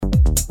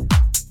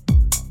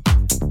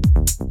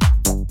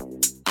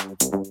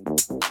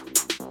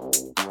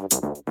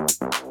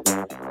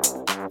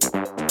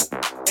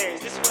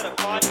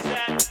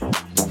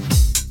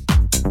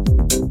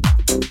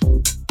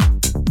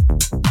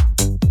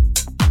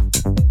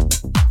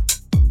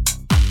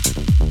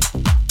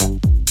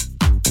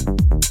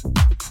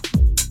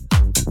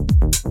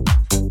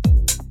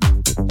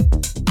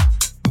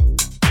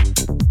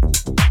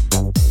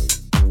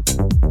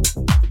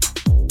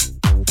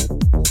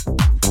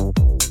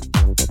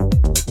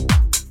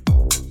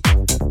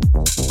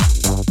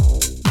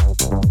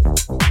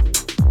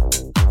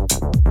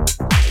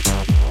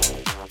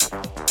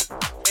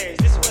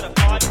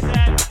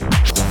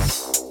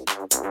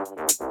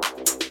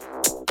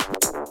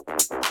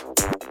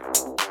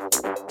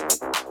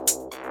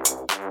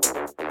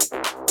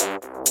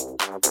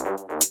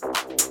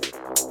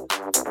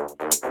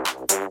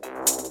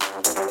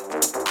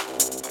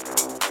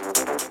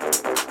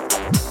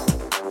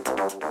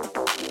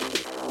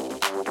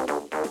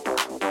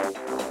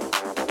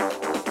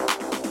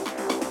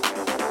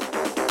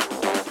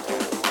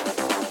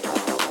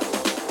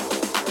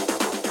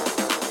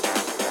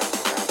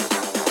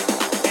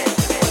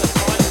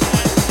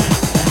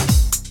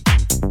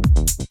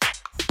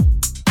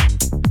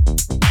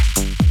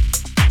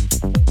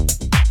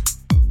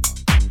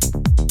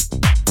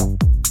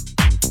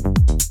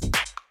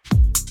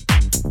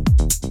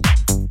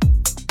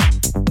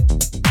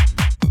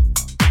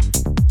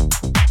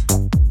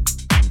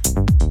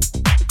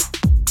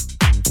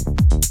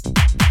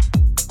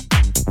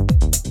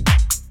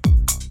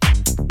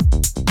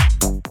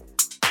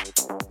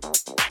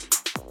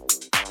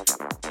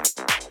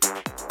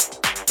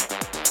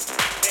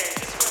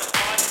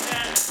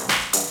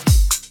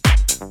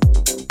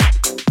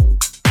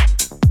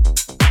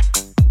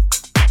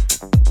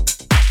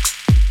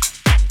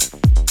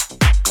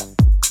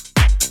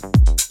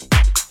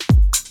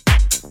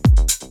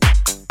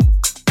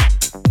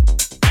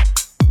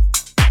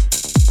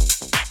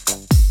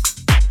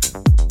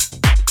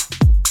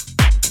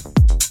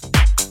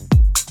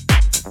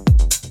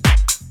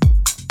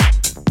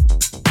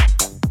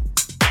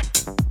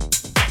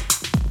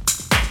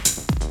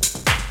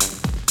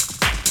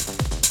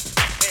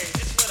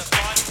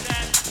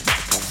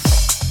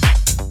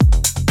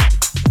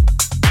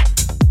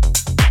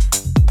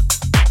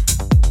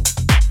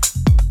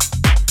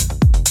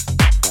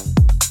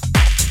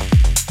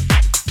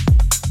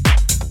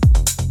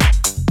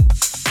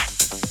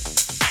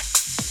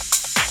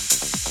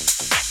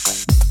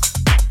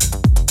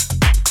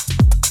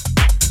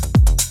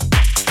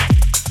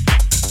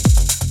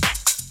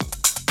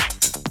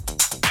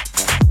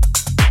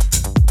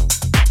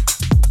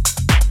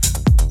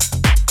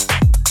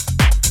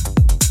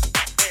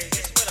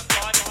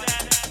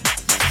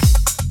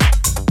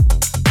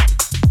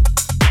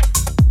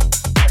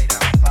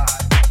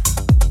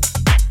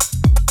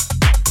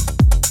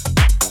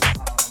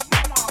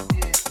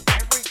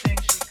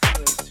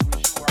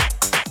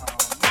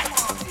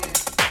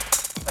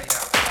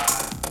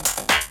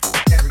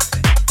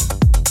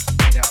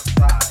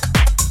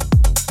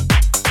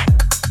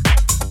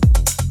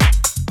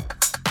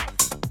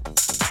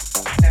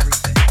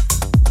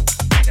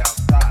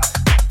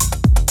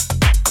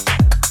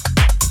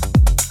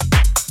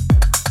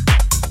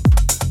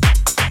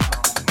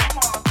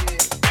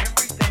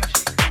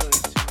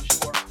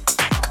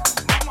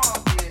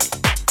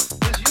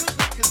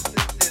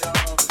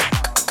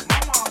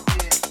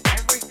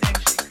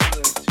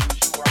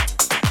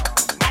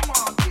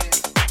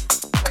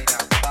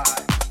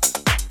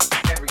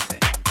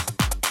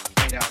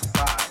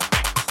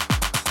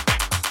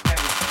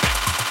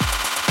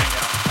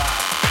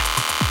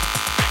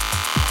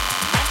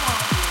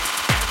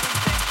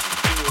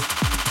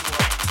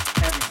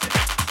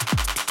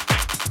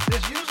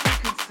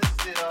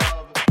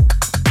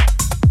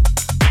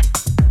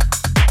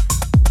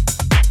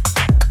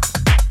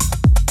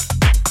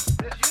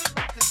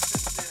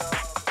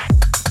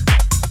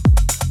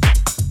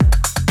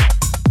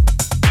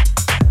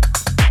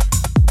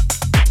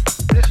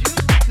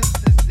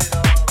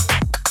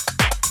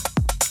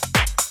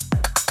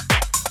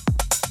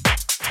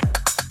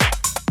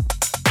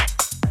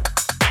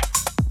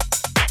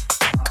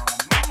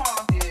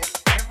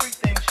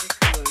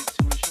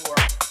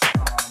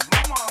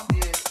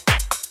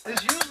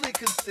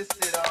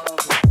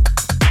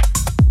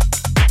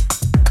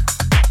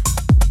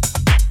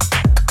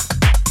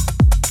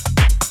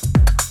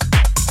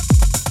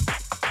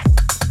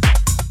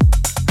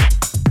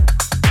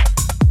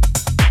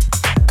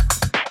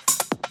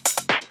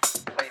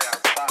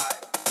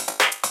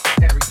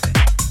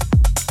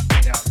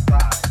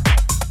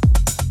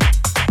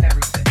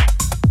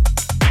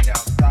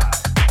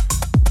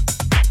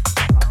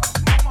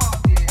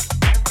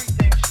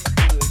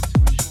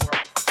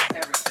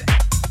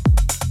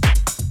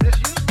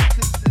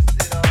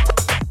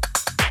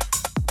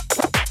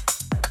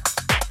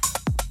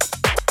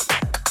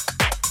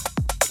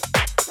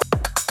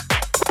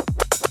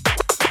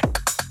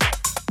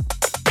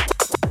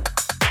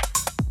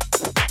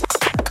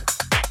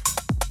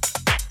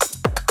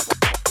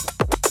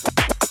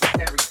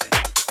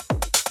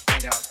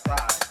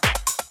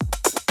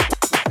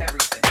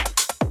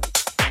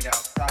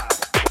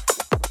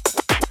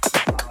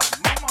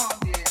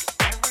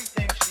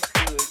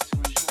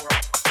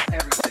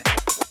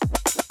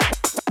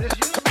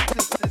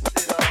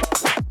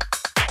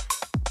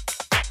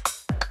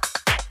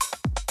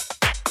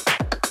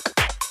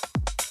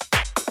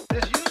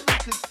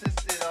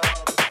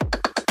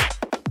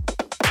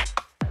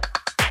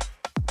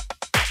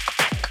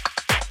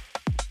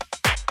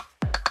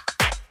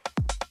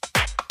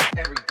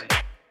everything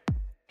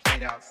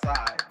played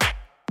outside.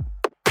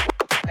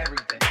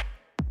 Everything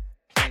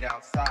played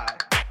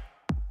outside.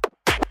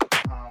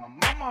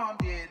 My mom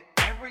did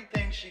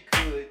everything she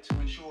could to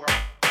ensure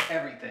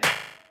everything.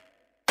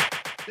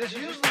 This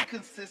usually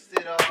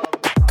consisted of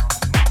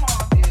my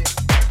mom did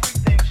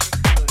everything she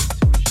could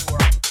to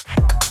ensure.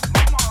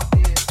 My mom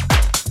did.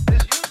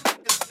 This usually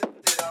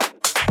consisted of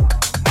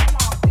my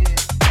mom did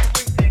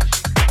everything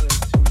she could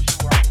to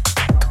ensure.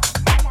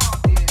 My mom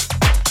did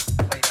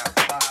played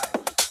outside.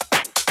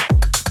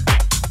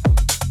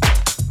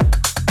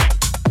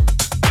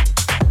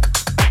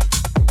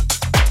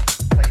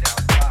 Played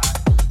outside.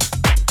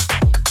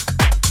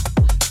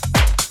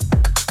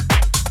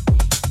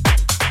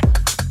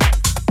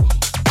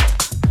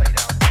 Played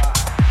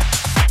outside.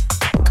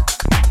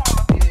 My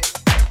mom did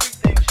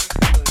everything she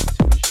could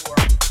to ensure.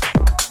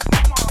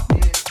 My mom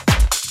did.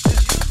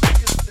 This usually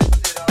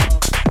consisted of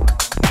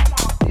my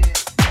mom did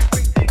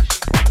everything she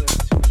could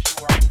to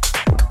ensure.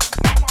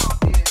 My mom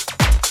did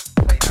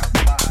played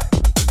outside.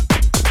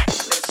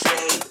 Let's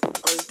rave,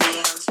 let's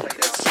dance,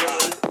 let's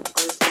rave,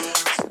 let's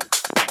dance.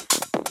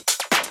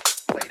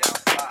 Played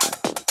outside.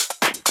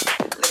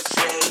 Let's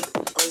rave,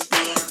 let's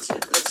dance,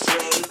 let's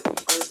rave,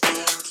 let's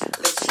dance,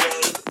 let's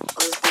rave,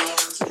 let's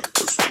dance.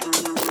 Let's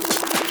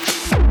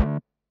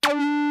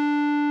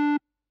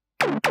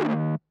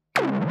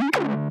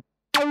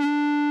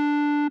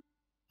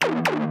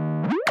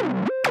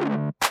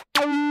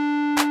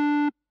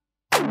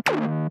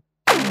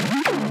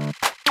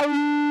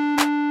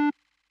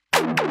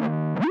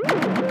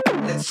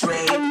rave, let's dance, let's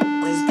rave,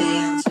 let's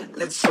dance,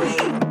 let's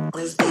rave,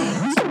 let's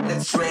dance,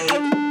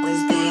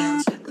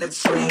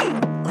 let's rave,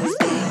 let's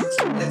dance,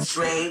 let's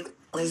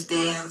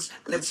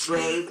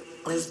rave,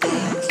 let's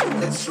dance,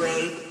 let's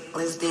rave,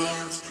 let's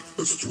dance,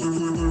 let's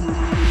rave, let's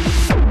dance.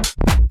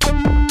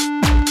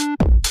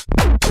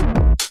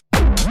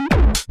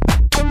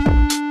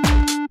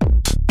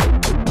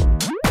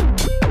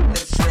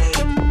 Let's rave,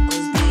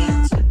 let's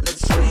dance,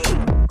 let's rave, let's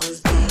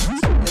dance,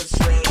 let's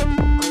rave,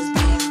 let's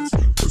dance.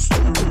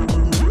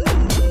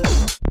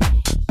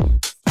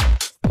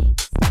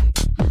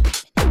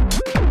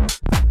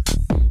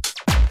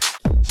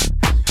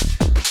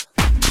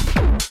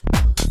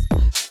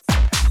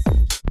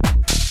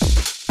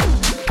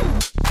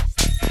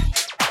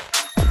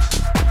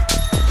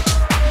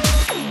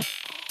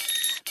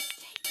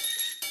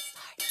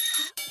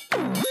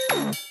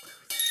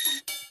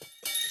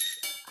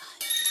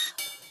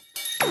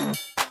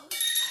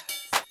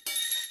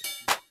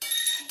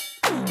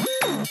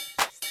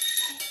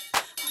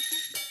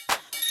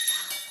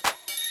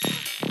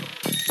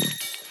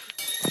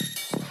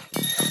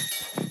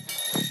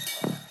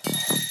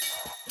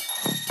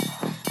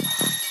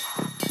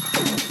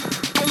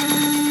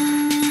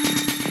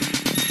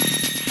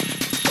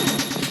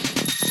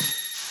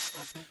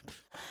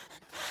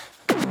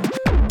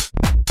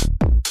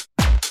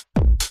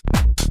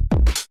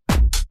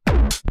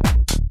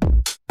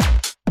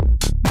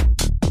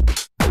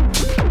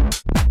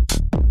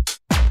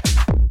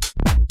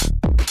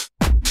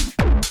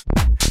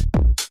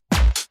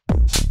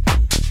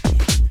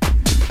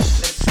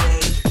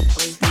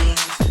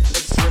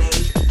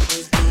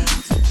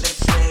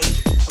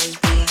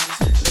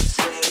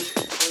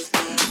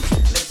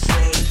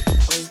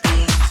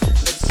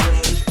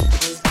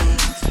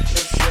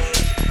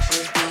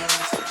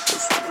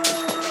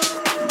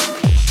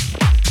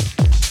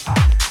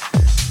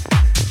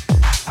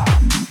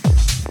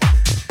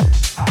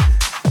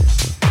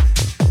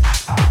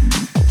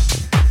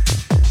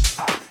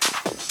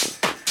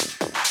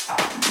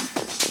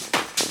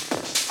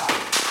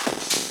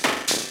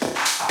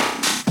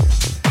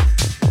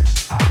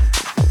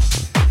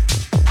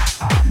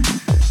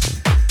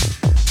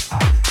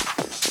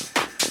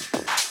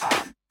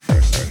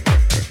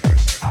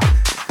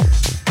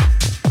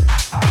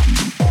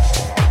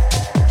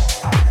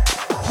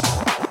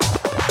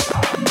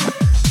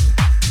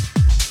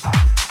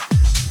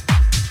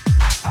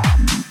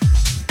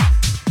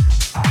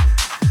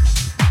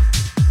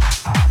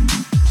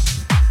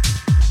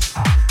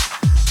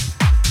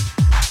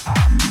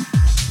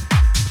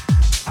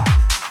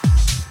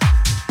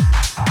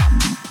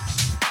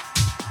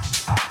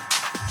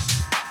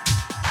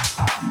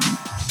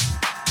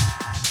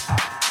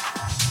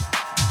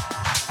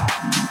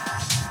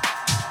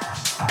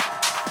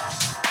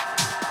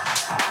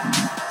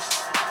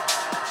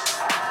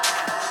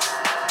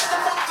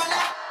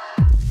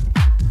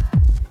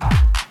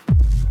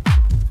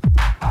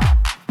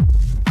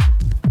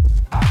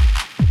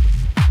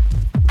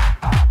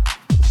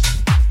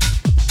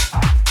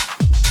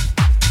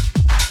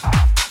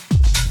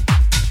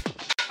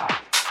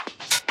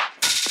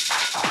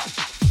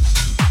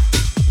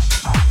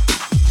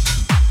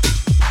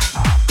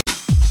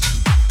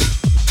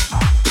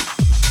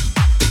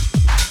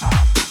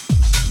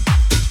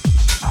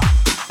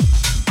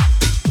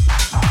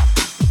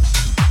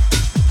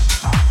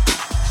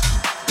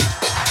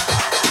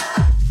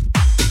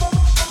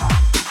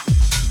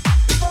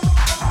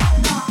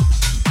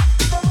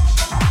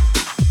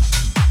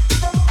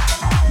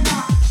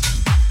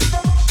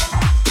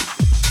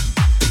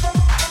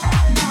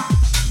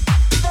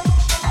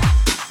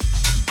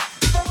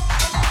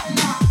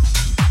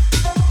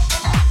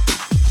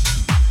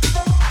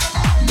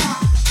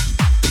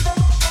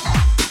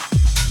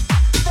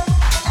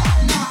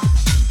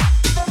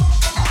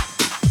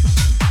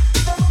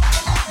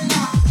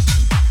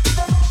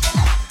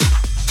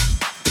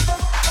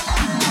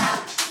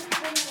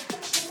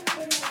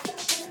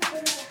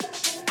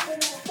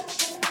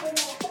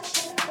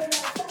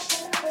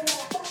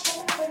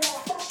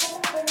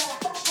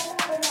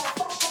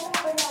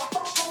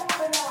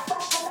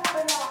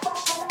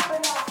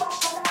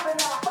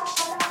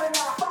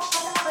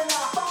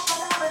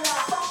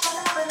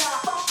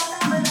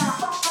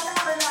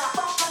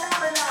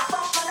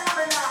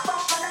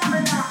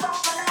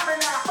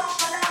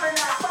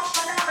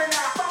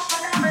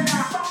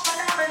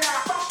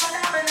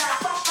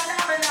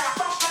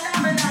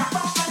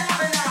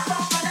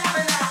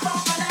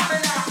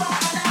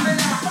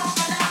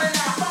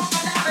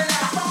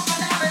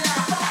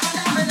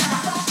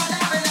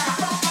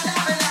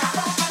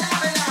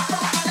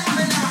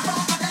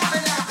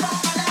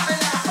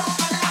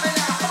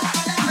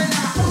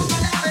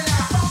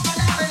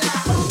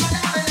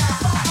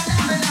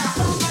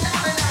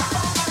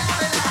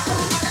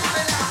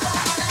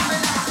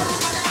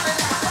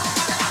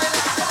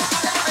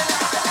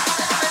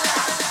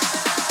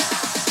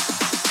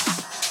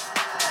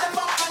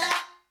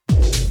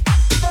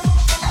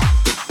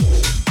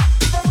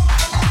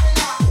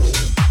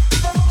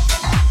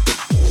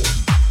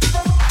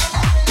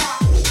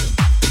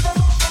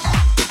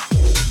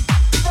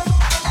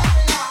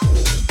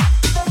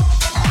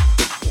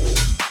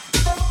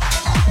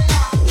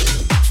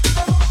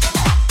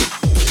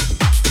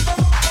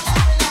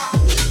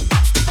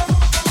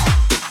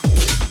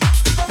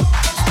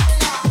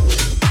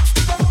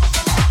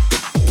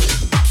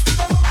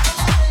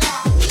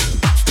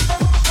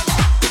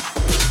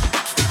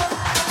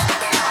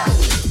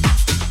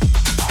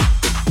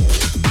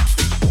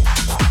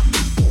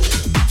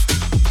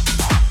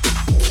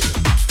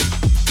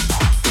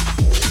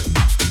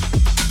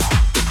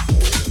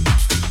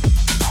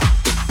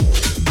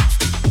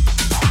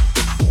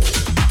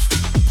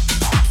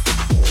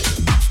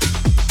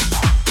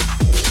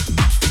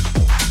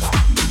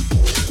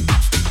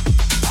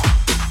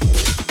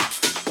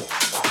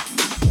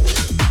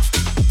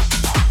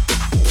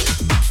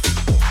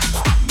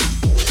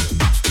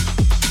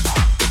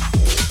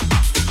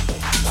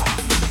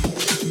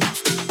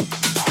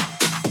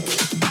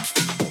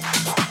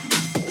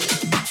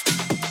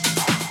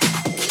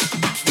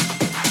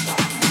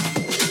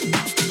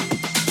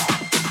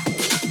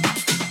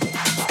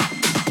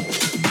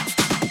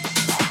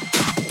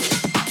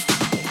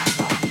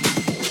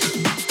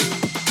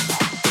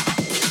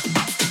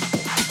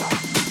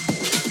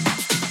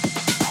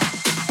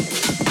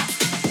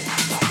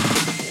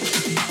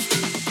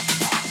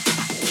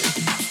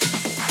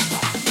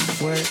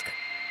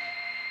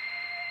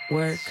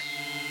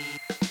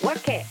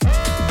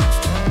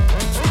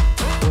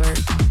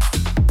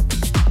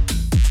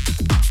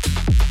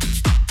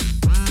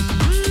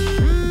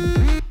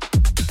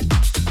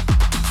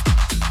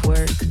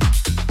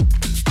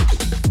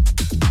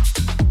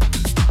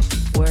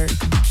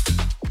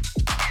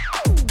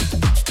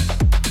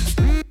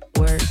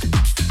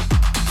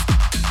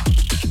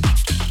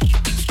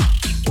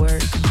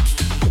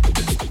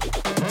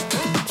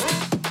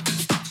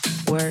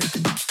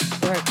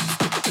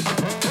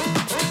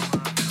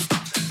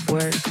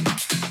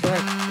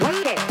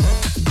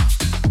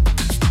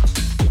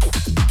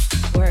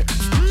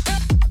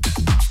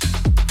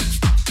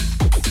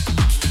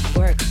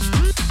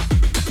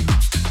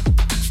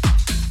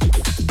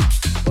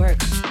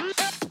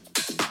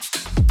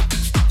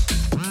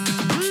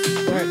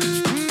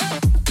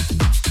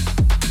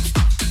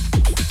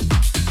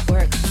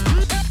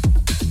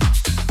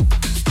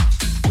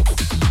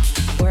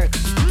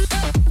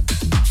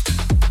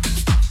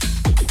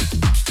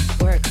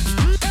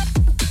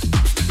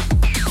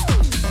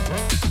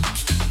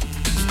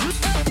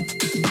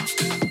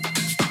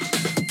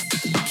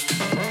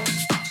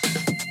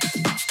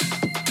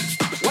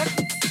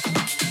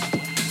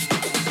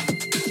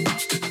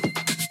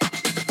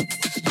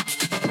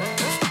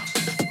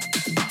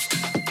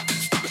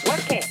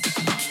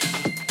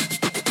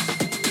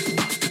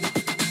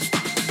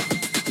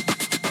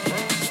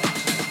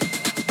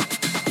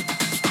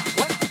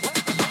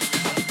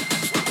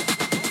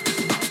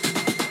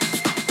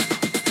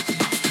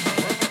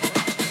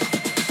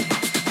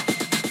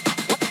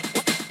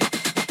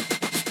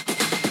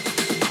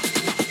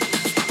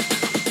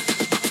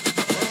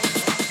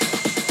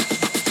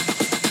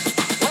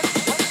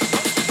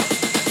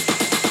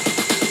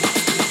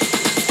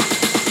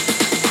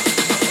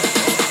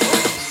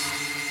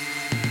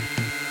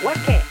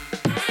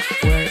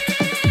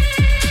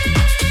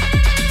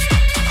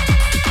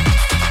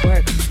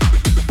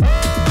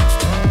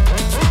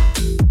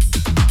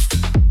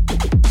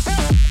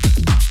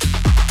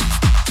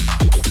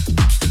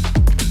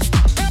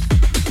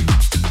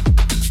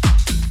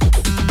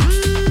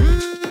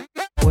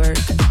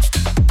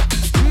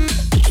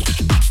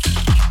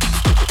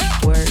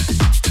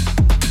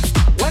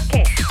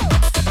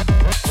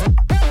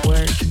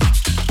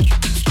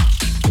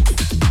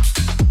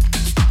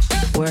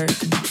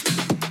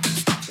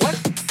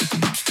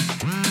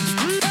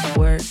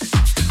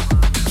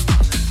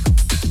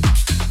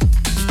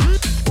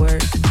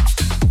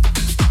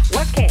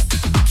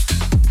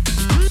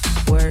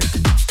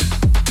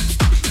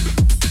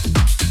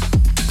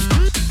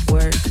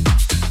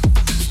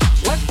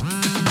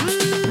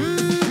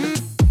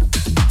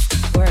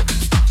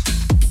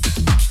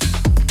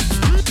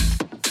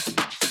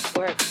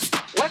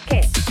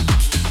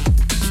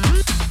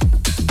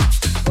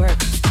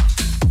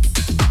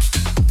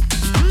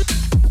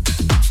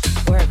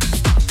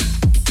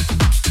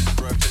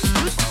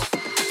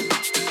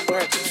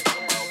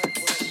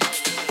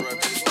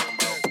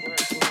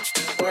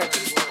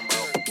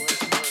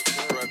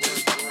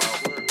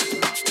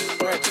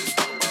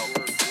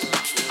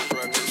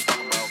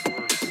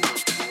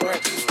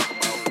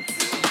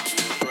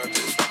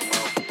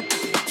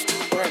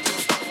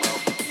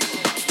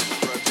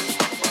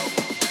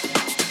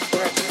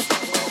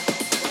 work,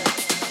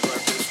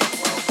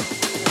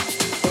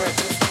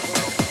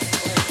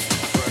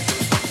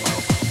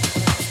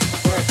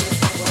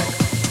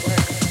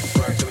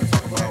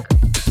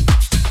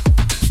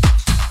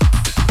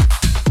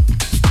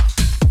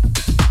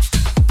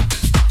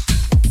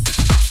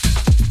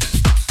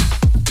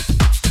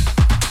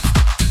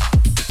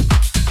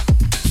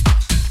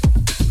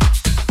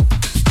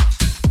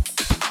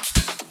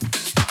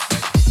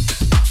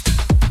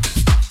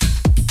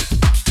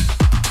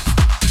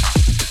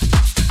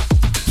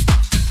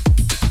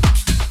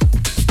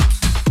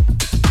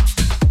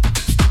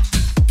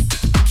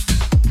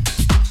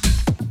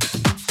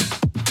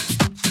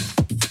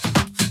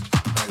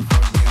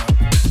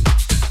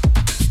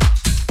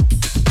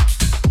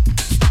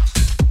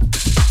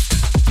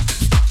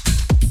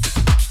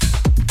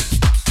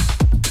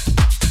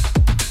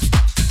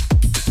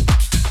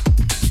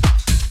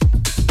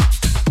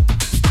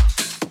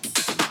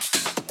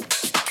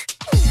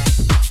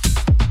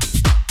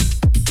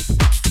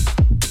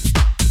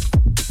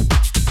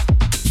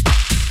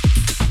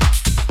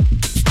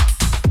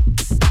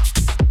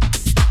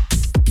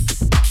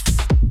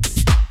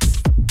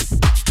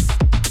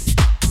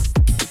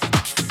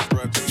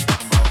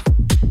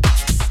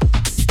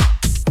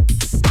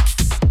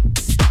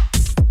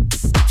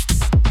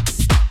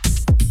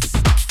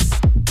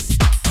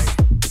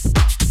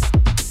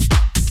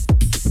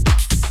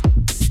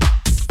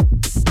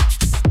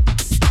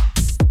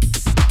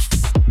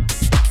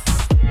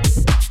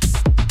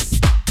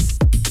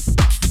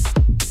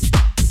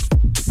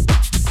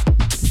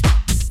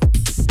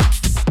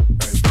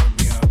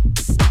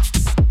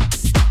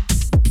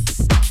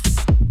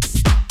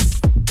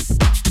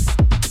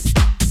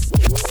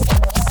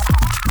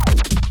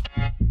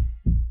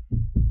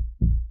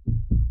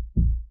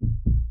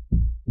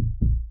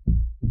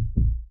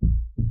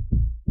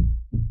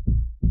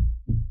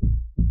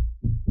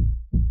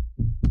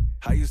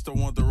 used to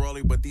want the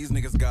rollie, but these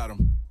niggas got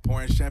them.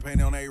 Pouring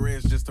champagne on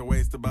A-Reds just to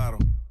waste the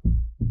bottle.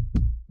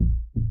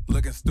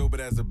 Looking stupid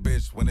as a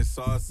bitch. When it's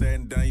all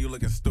said and done, you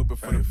looking stupid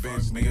for the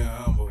bitch. Nigga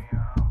humble.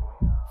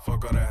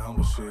 Fuck all that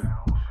humble shit.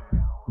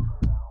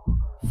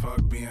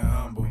 Fuck being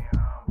humble.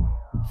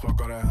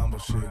 Fuck all that humble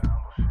shit.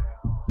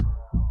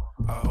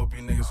 I hope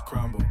you niggas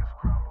crumble.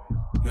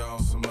 Y'all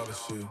on some other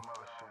shit.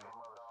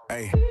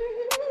 Hey.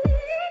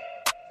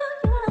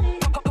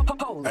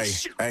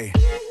 Hey, hey.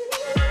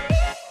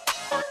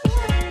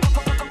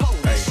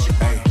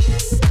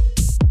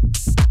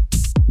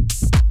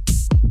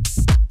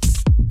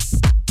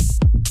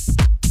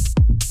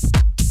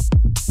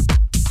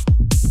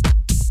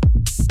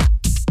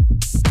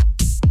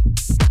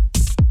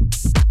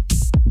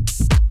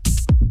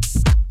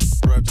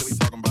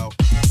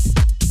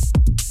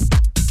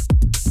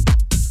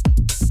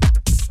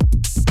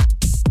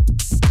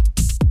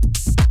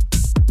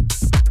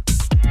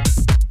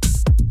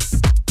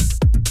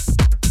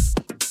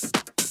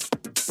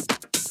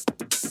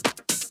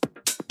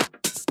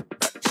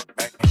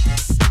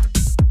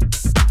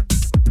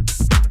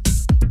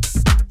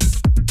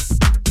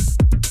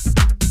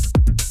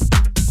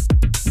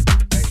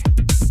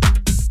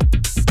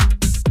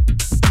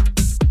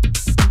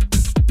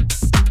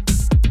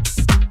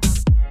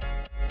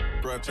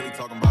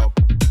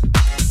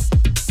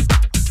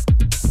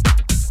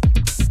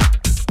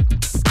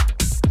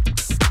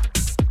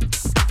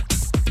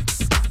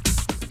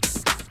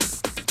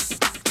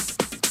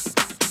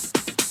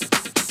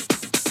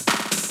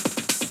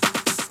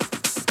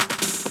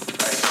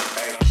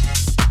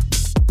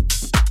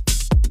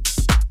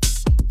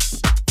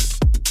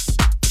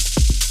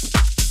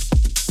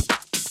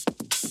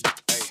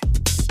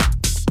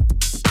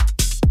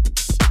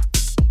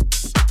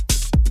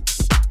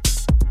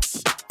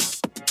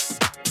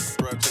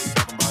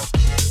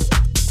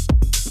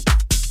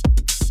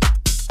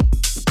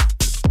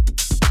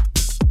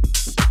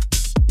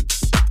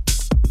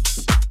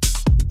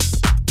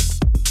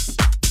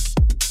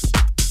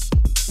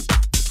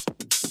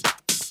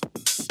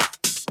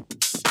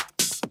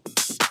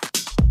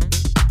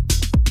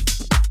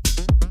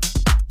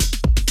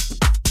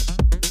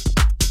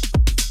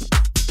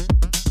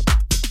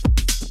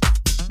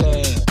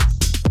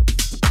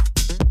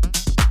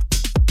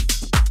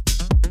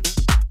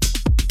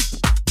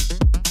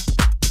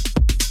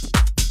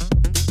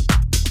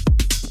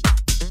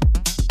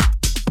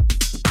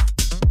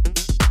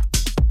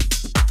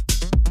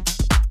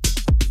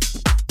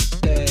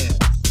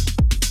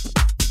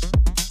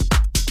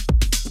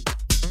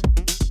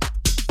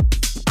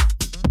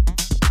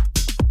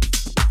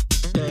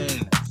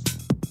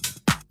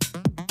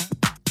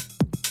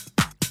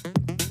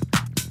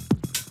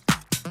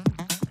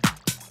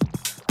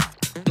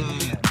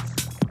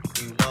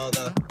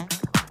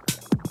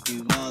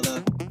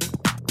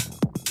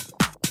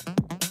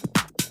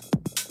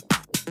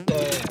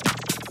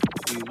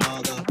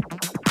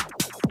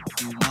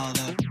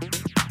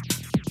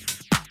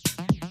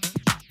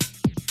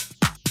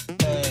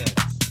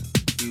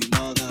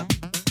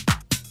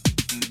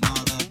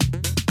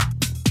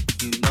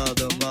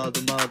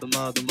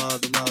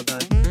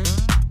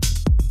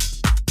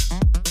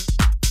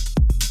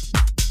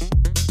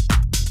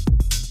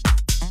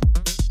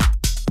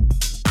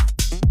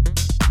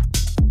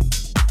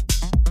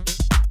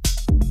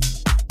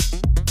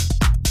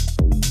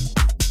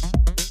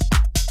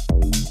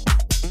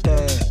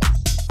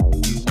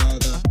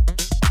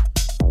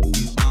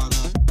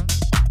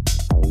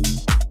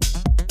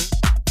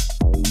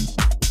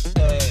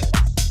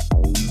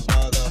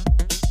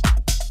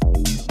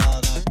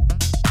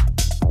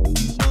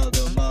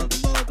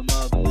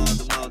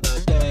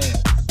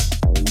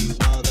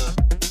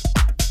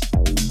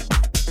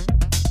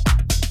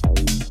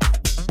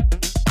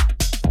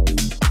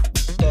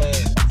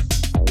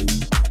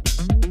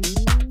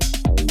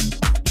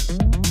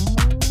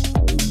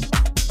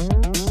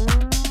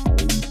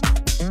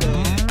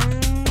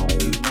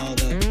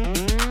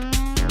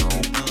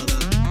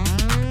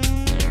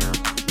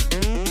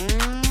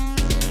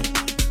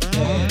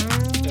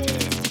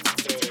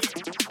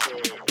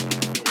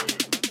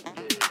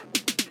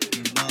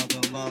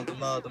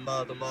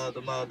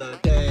 mother,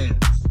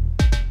 dance.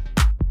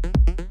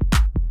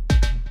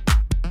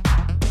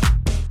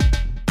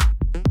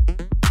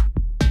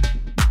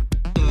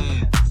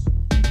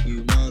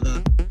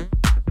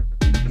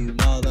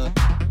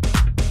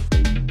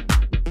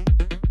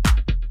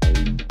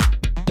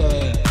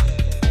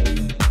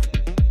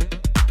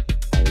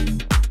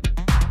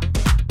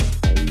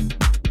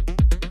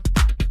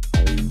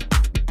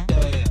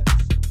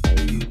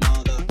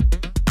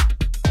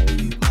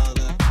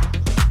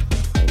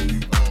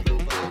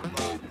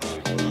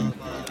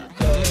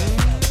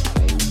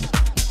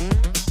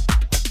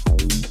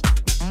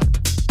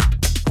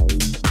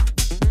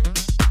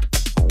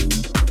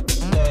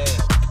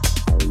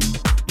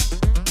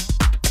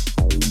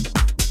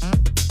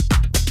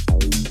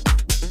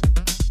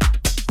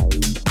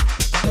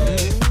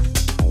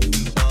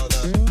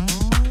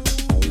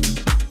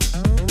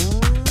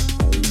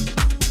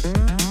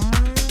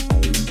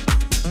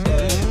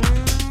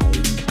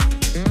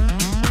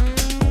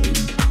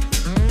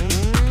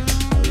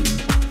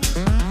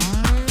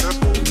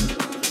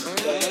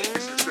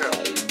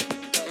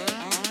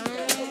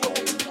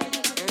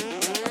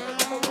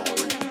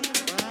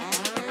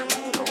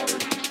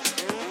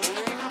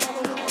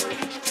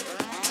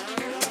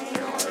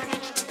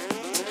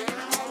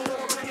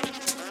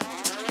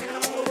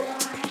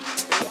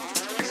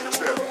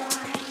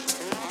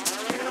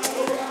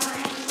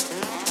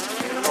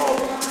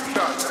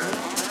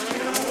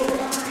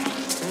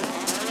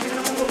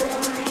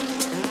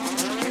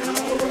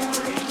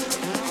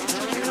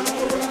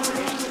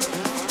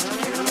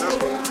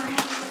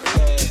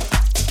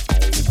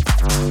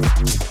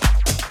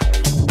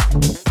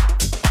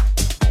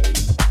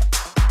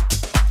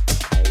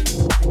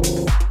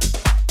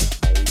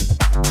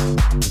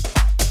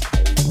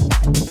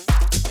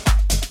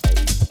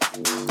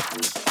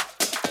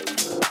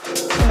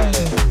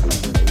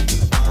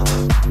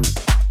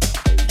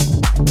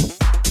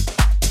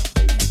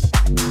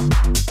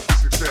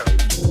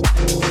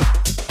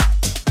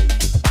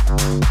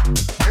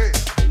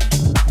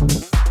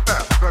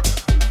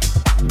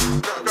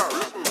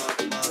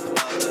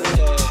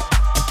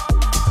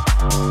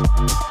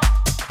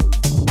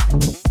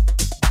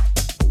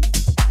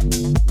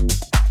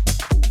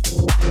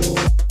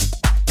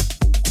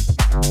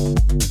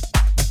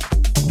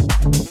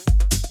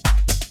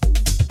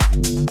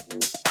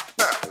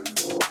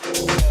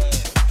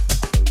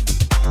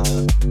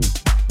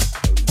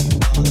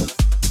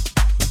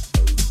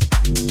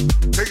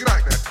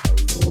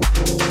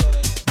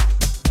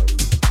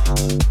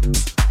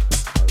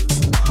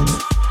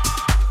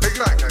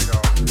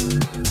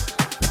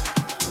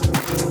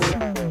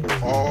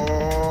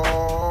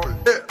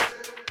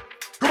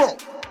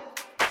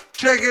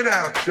 Check it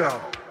out, y'all.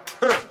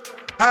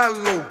 How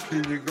low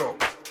can you go?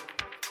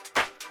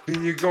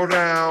 Can you go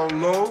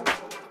down low?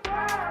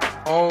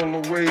 All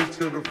the way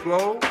to the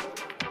floor?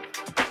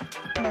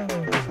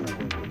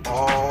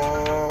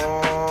 Oh,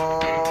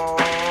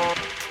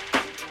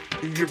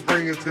 can you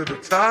bring it to the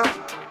top?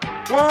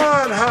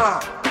 One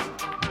hop.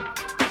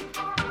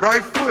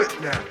 Right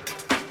foot now.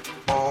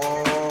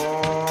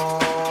 Oh,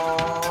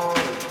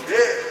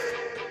 yeah.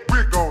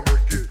 We're gonna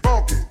get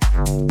funky.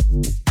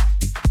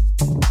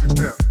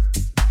 Step.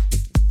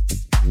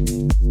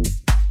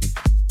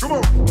 Come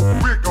on.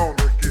 We're gonna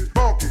get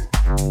funky.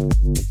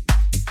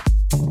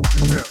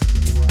 Step.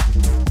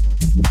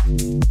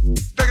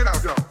 Check it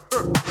out, y'all.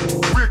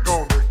 We're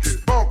gonna get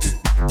funky.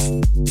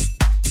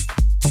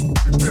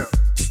 Step.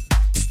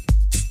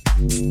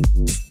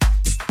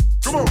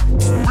 Come on.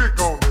 We're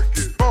gonna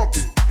get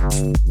funky.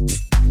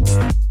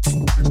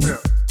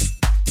 Step.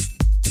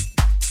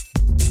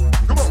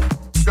 Come on.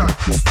 Got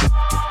it.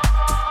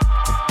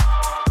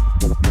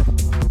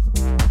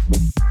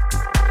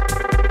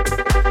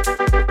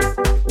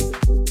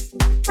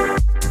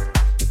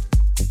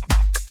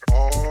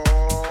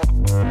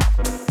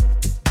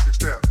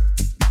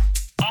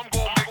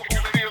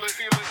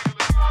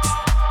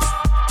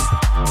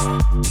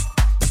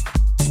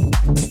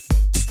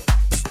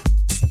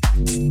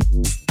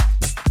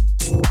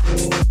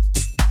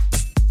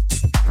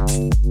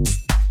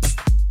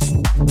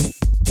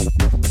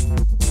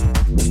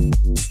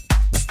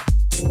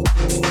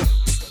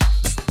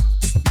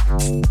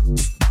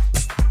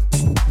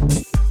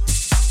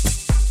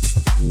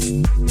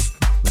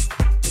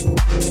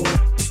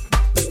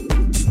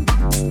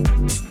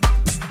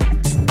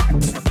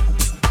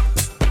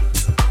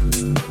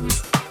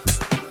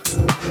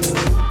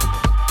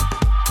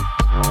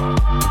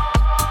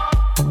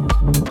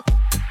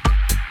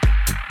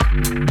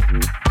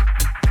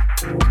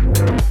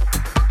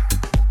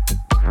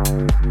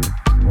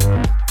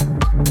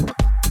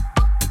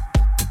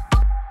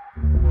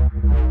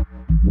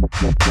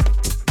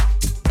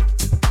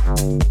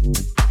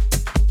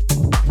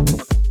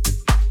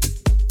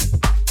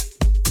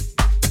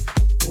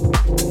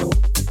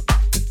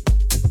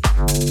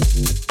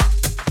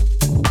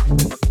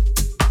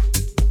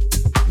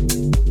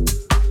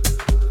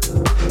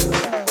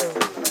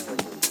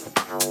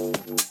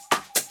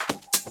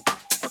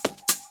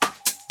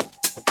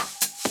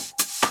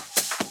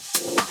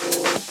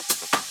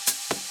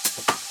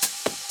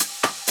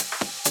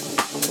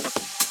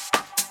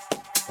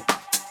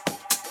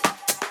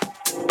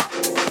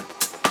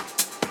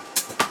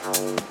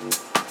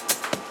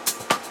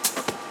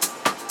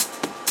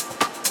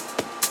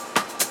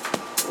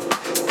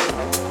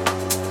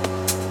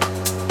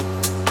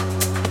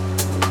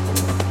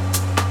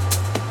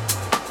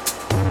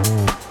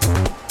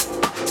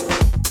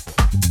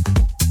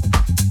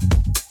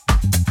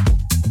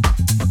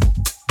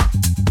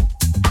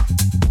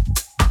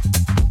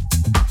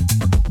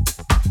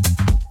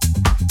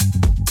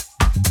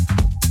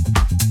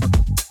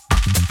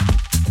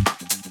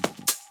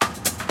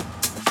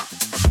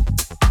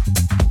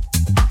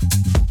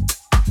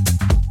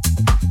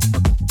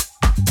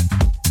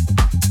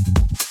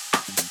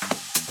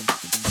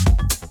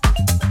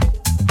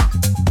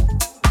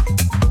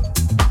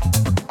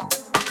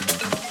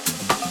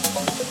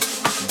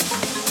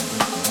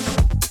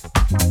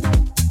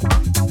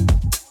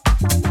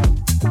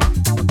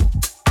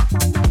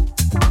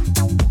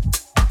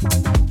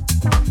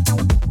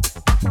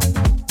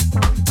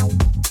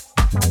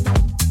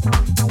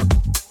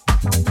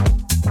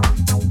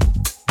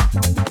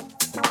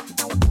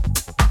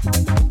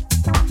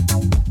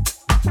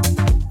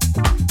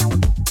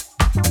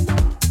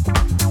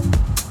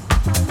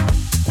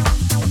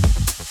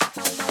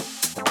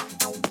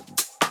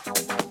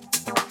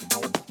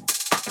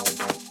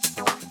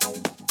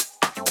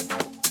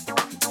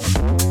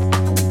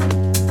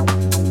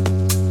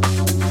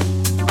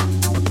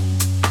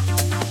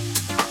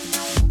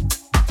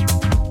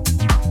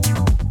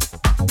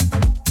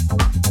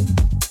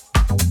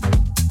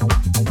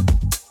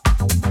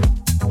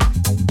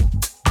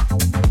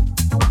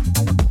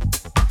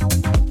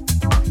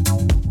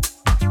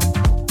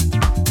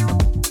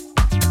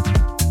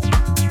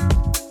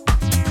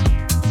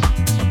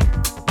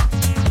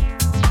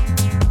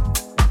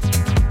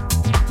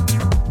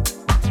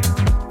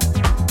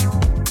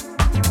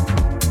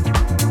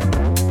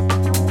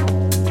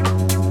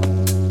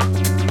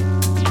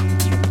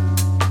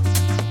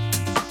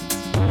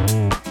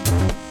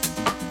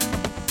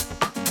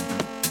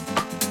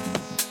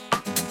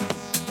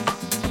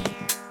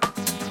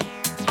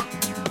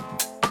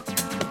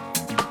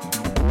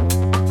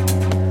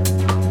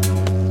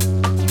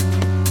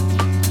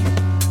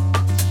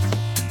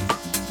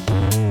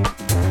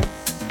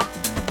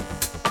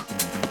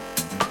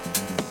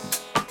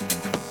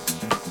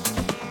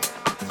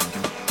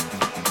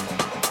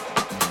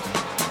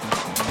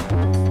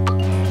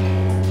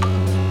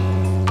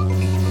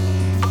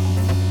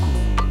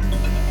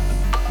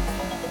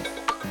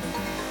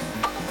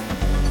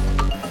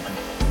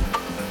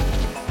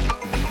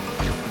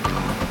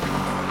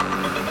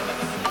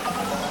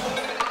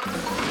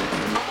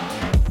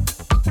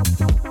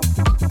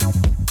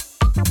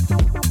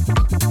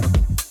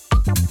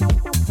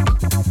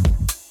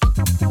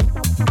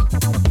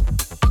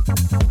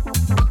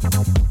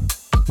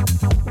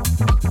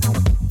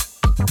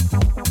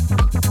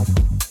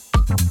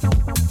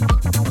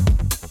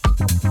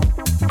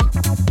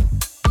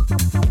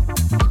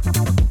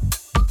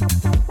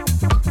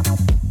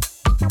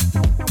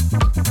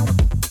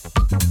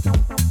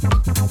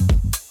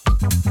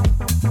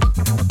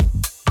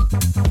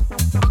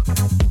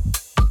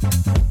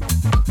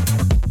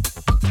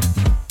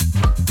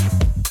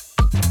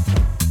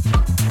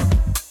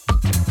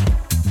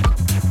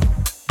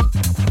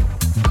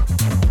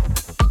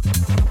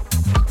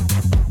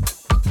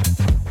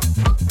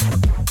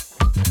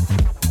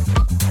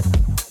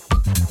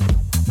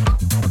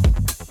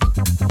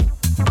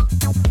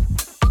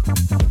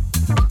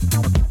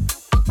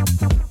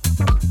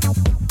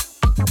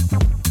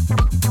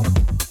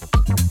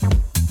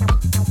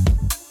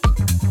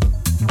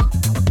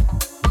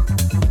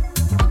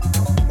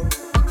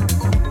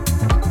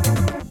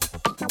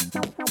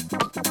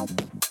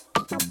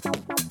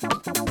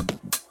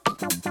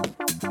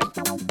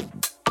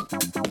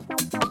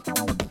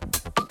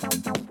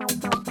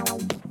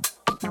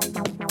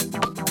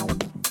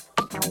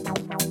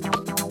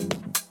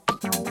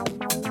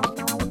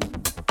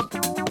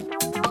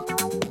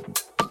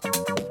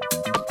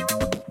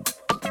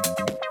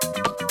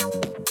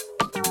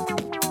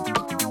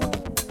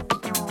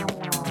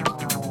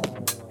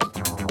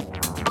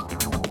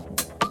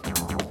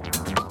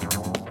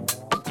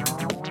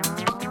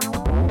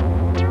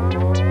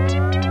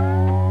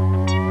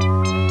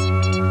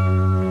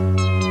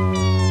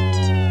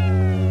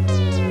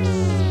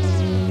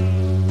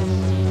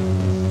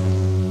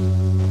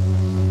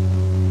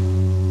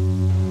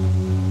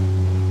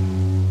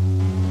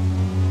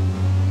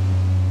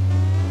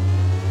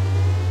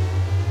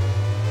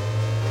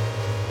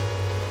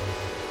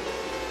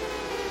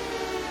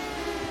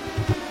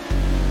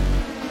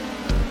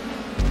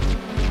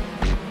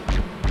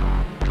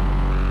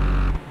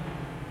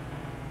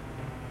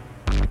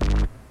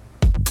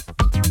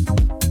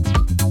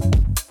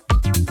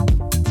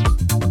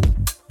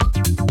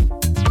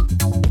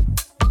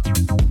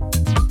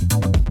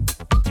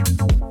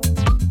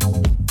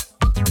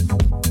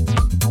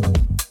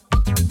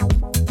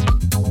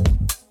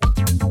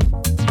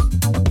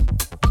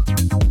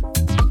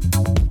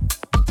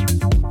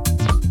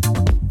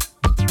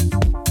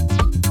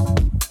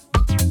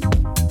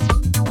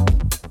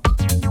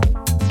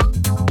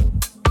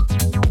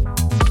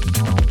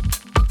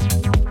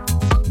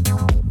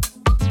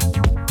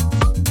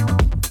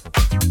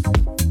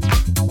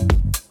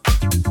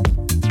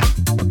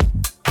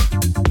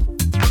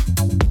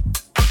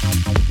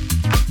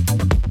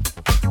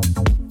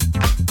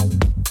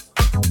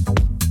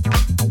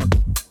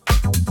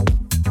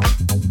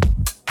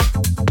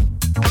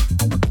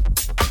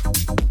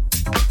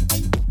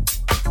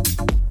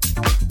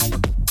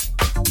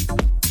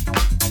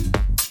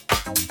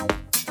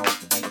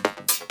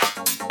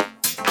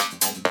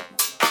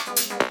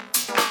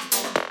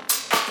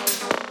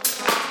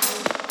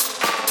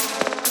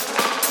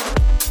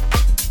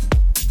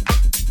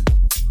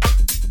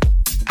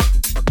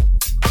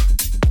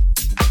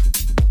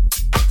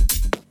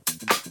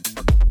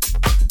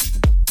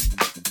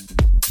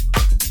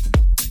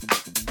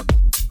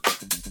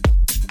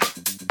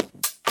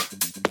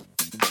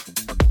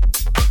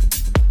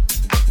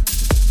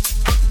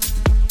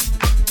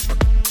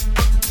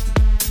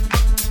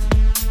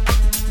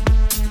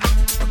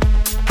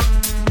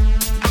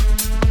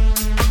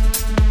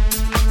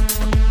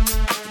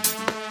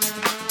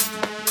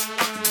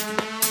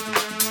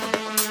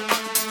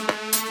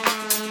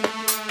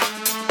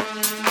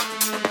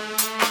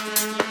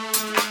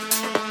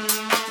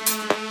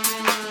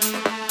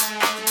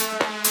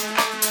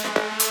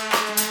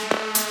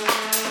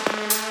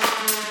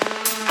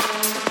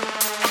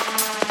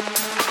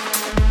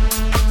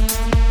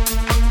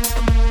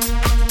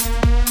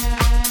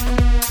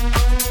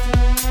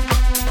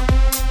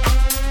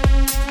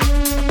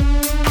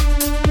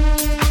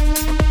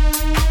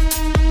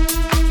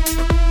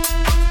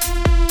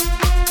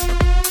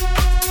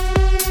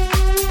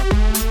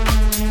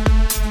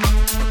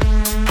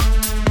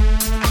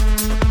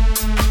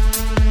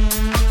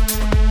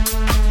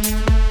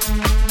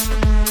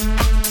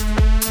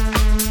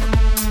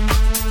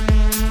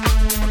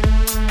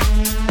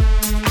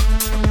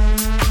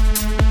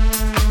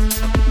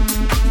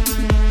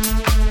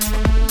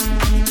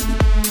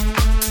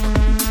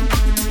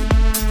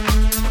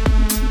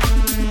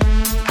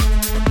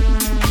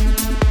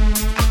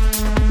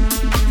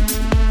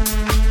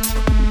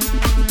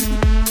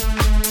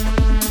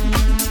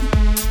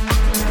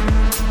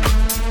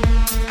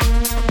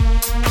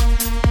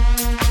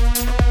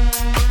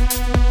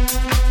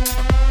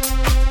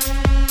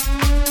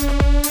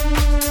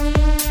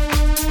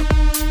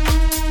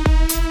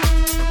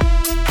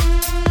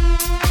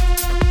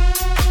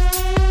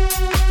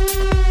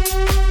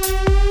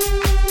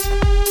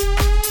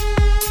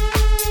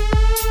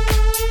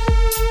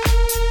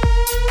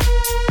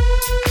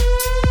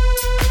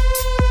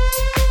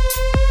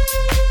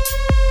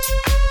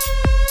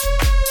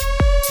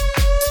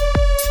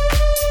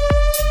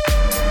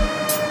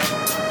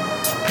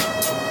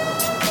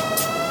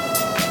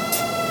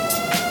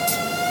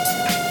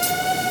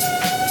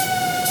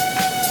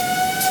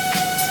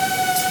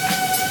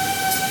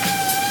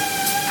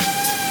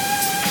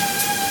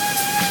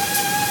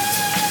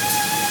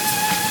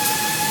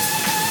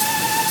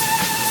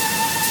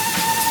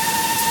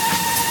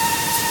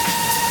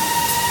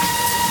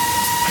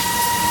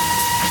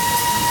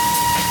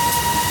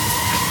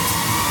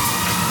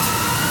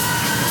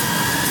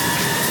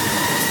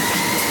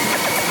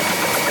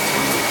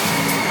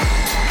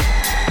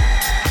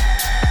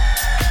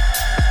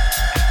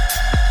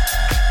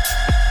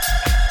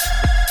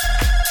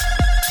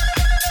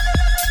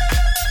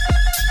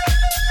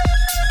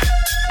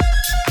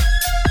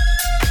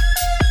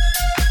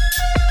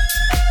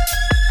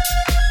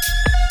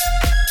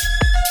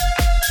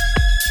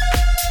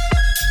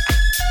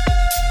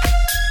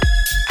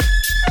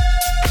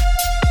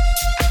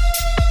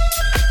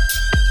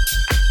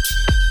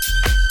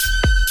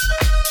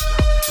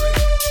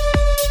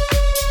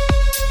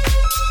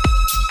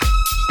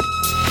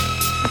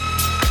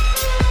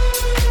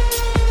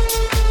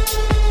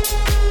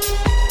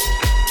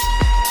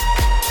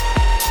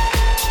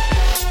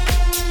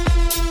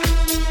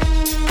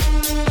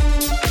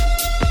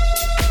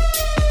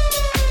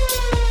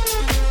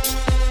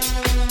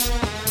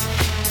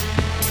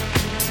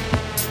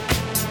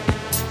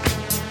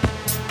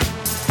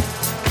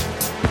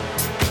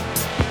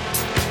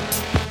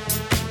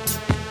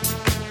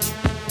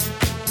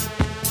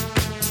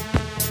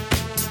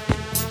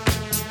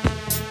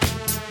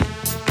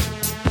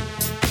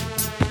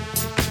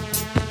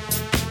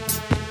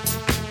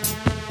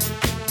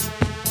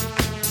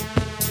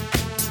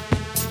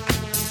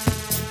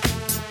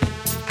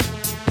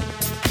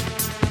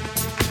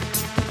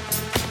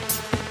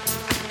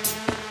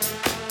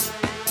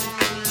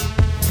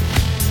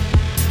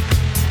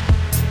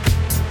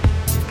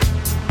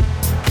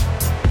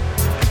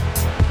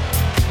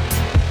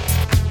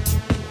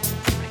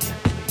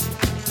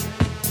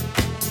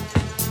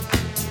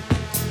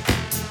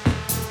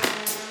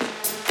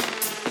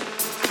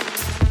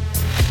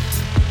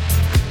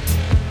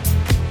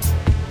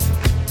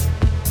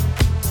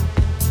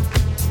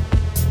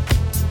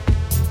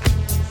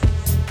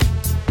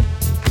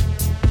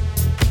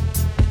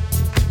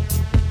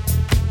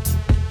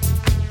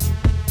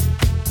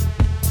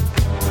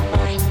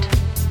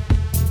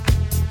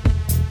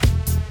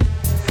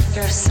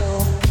 your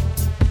soul.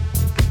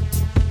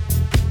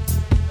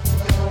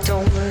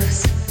 Don't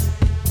lose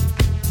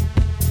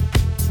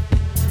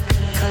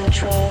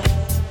control.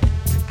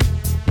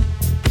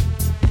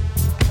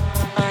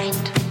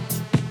 Mind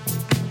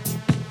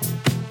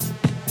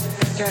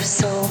your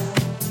soul.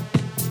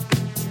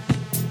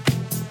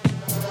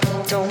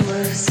 Don't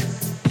lose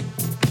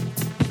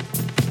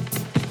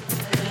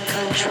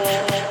control.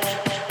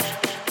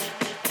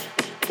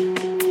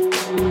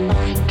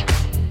 Mind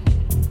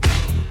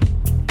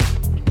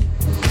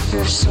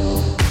your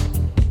soul.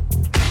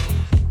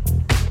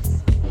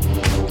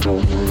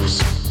 Don't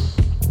lose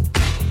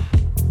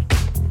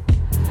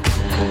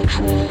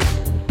control.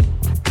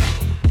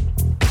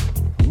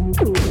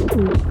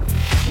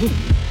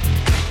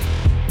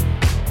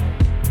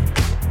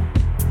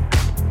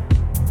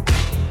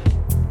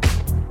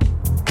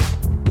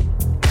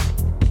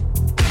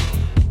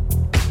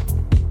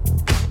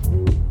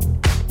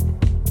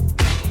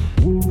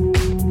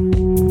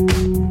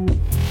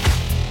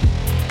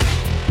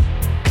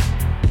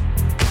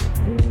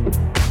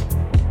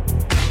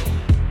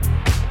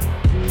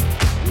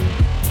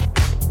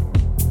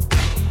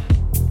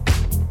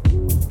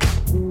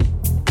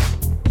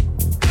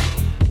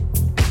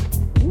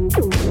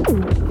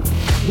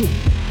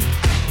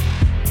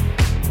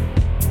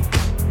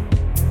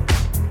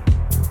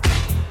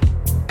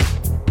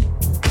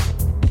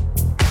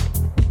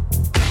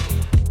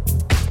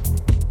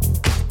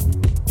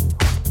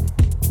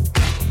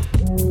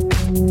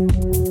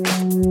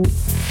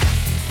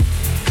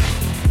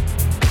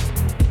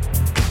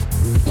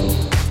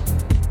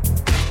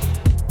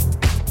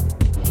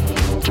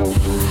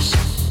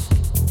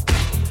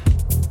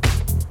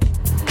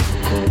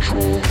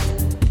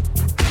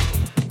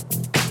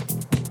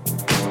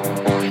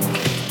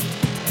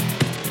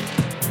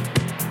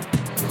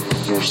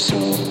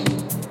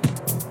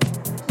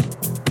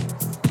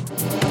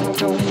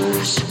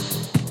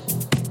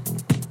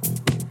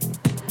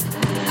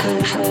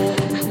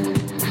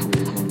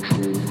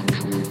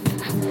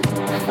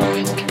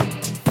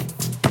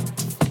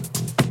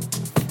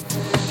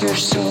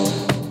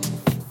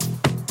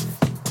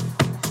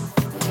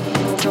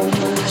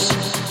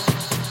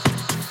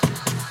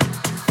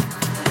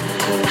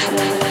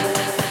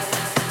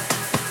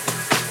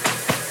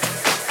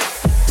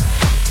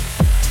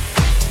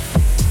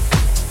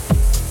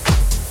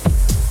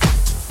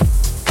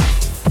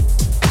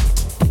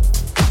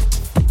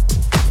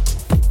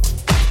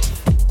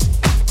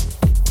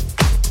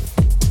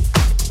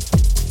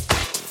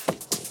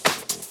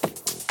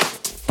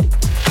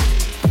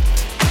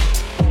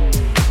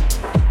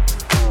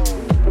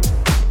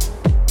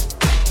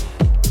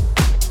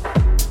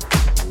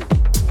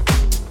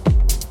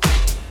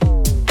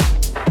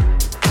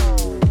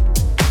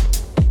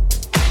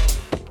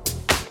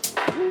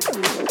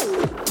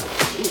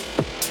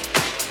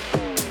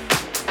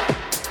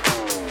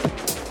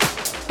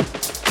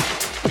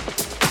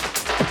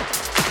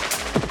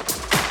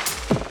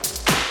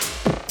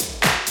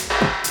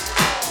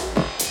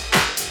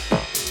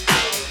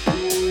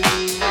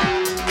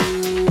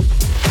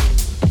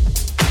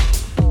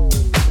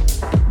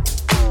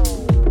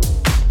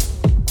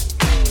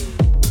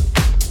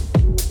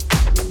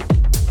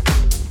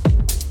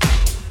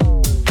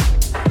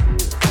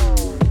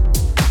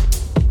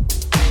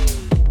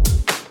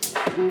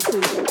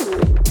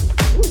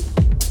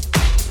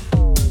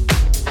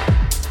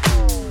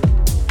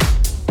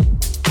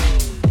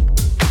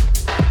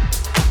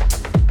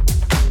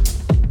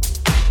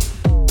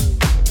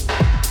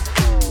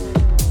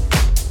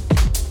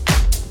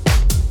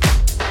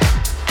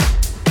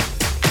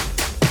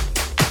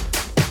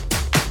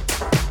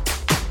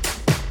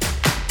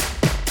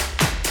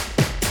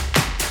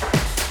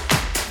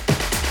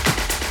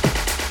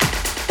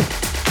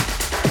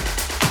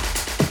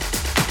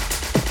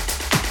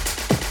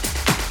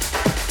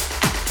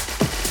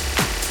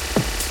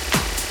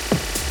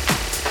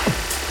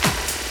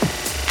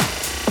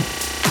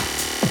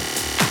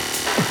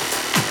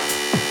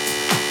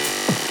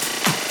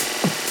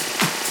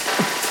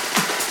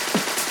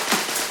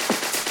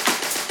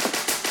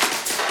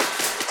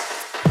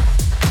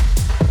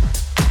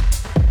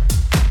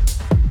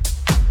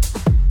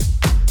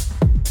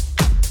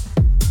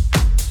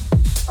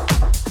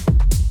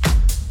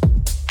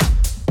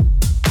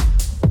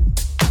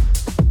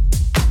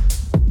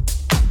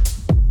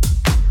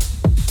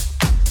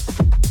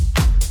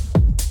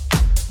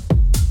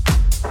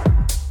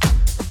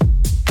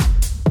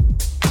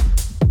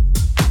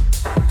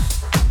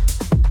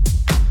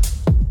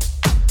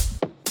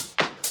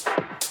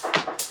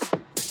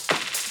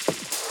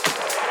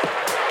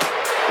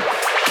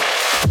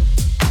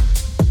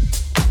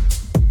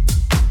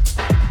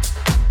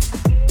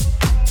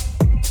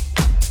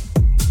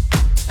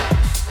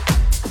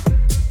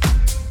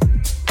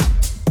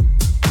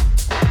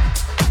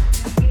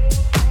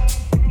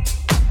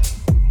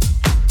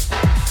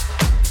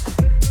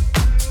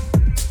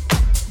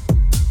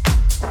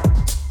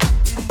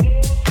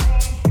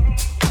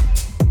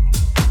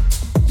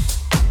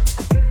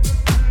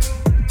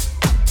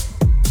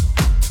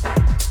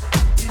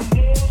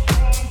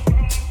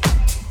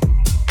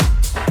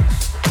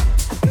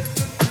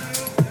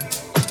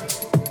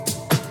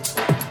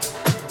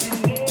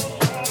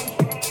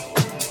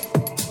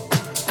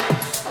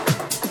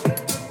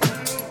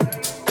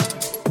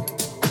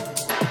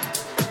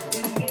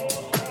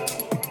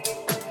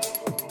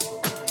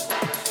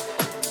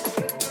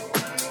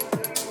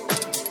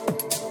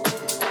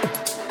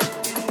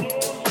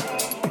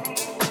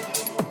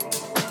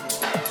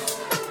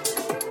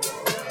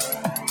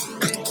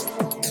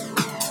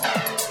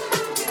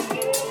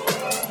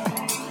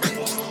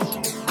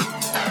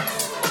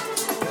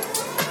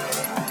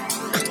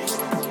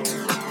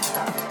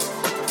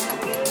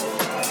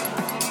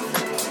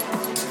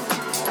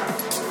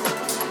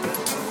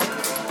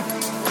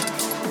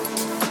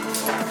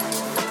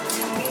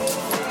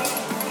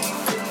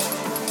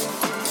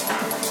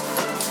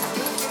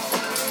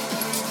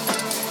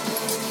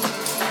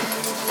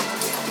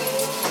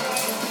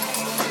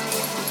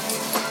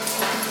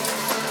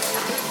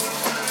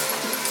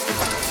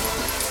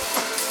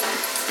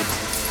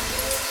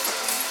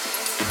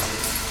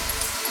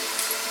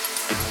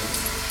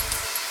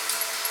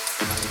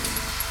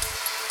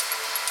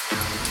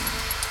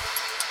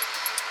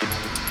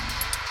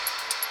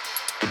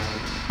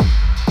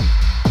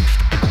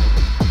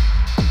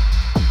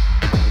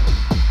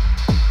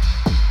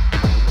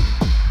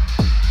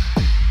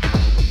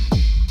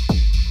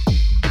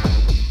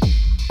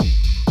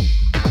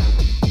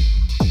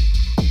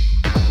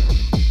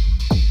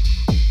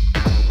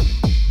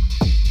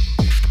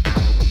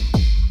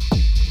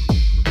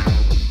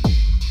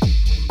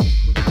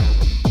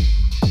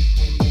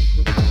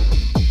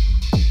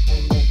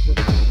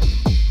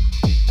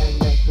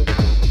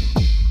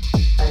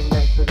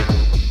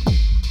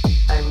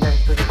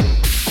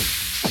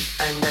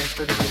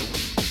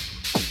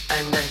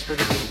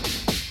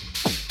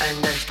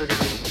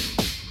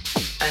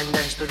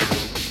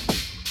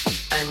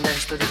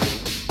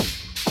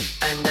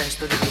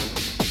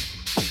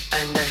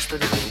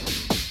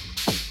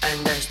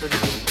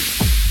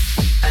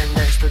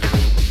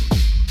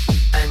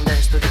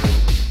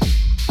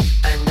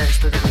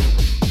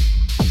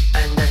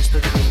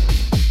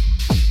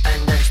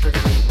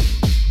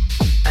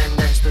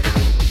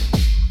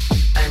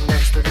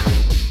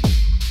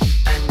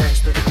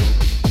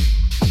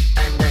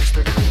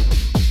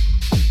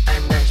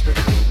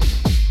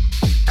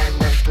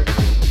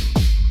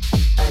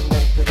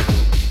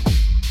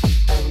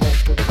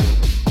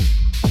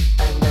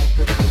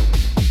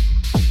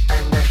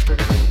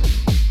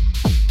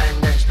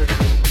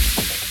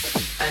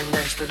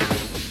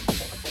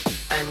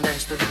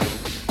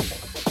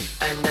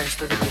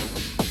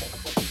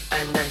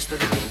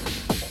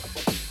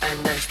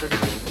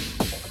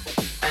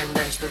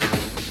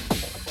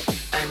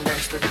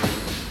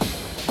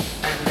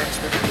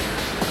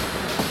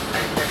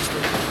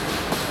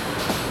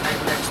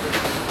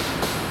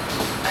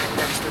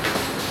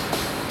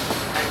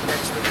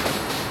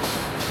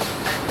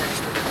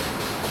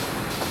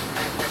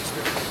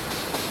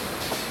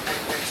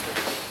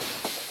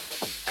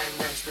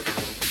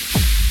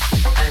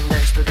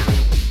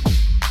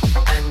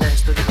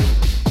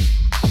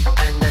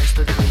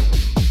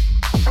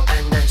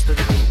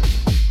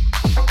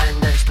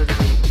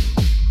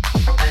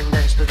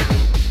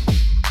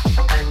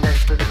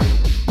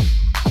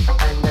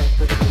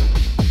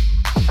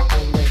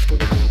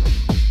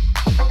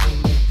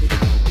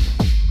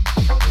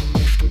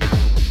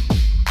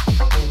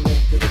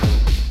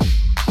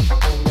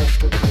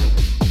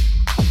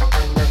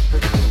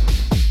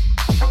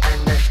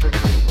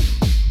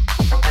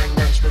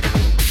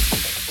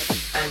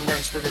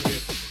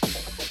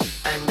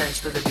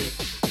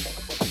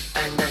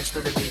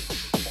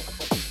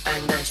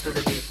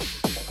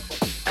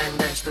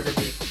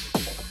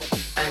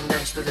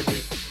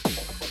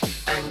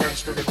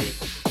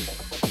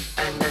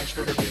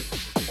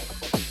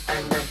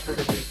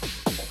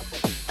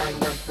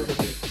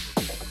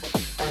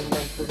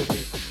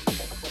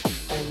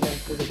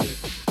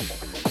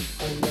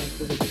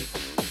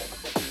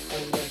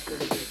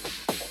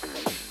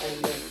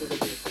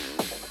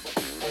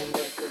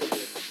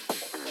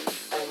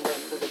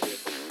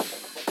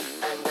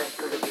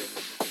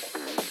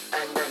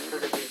 dance to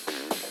the beat.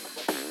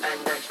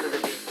 And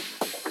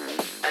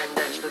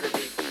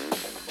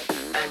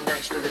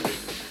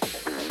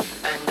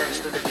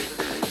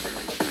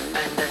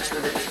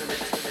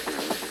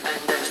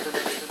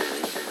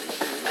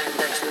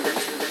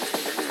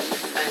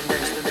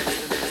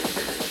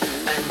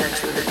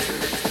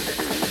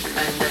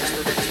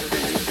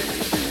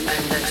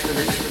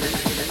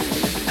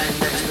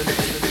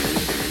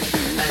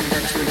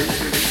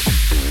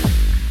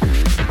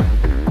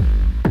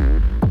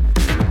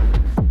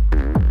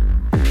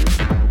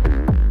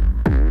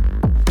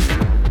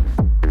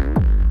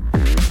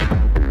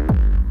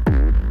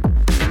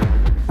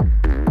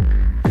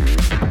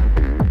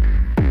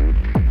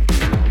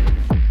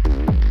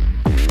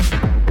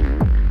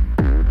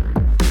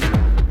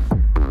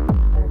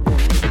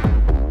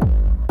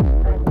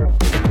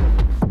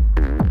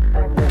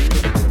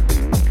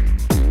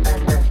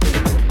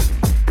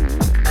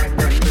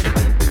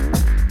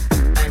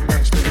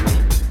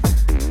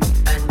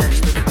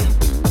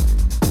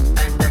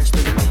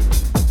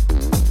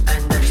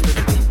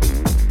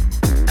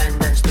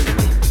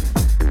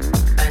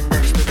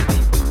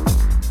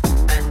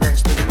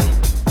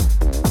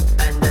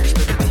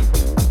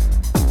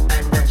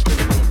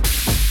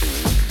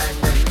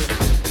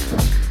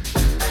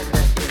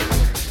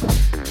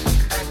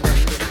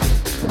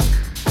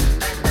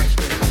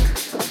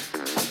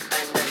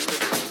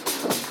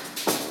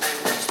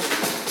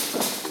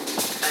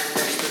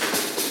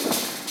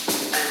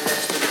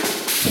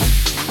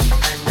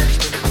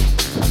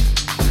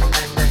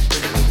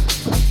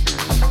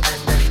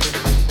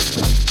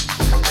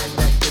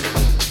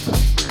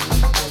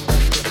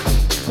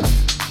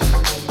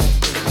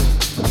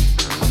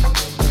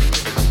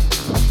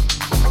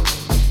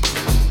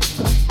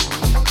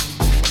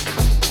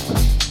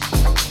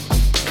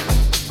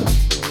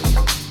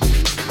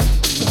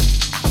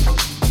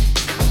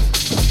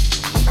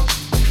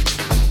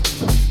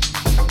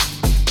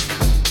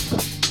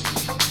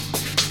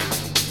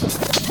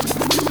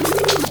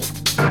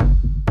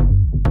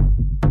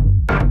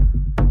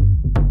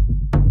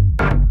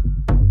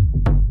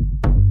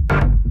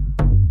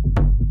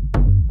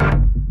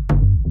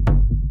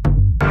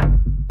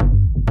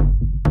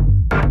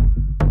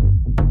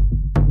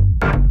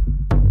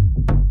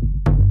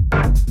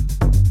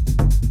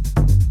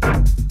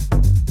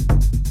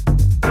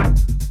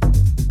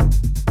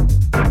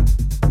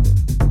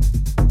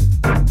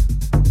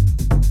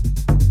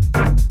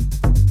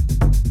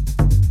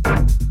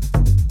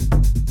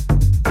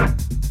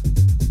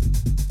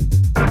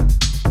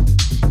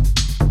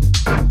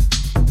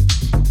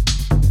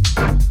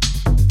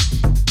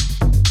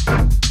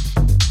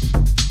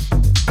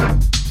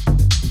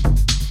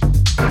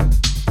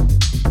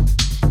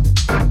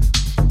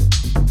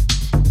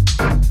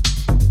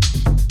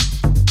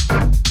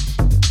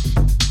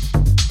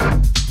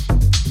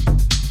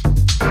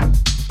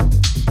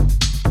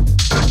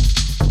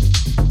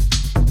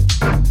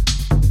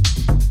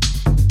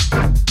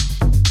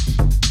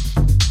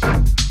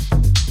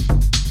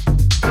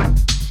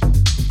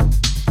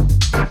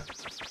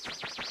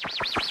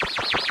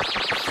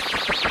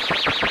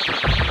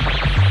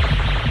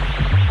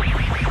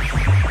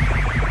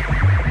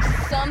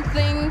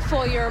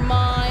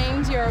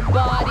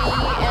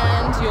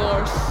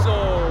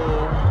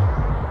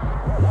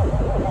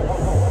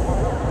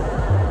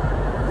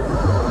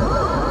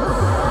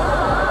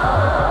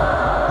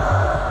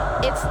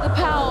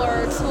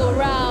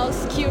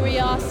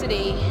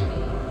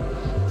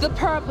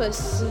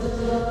purpose,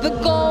 the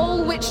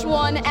goal which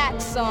one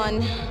acts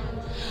on.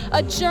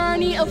 A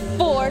journey of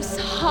force,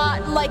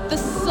 hot like the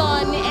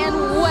sun and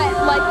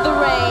wet like the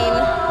rain.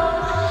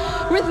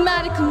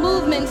 Rhythmic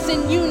movements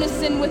in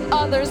unison with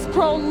others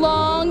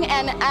prolong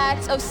an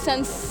act of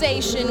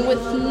sensation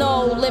with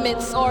no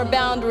limits or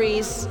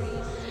boundaries.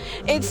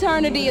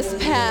 Eternity is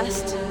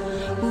past,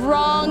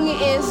 wrong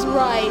is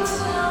right.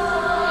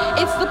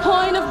 It's the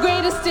point of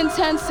greatest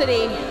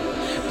intensity,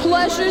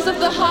 pleasures of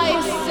the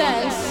highest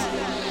sense,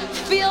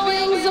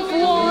 feelings of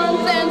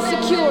warmth and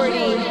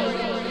security,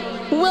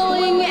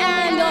 willing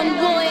and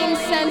unwilling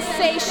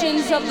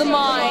sensations of the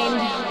mind,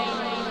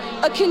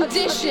 a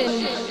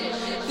condition,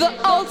 the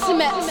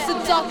ultimate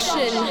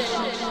seduction,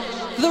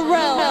 the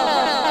realm.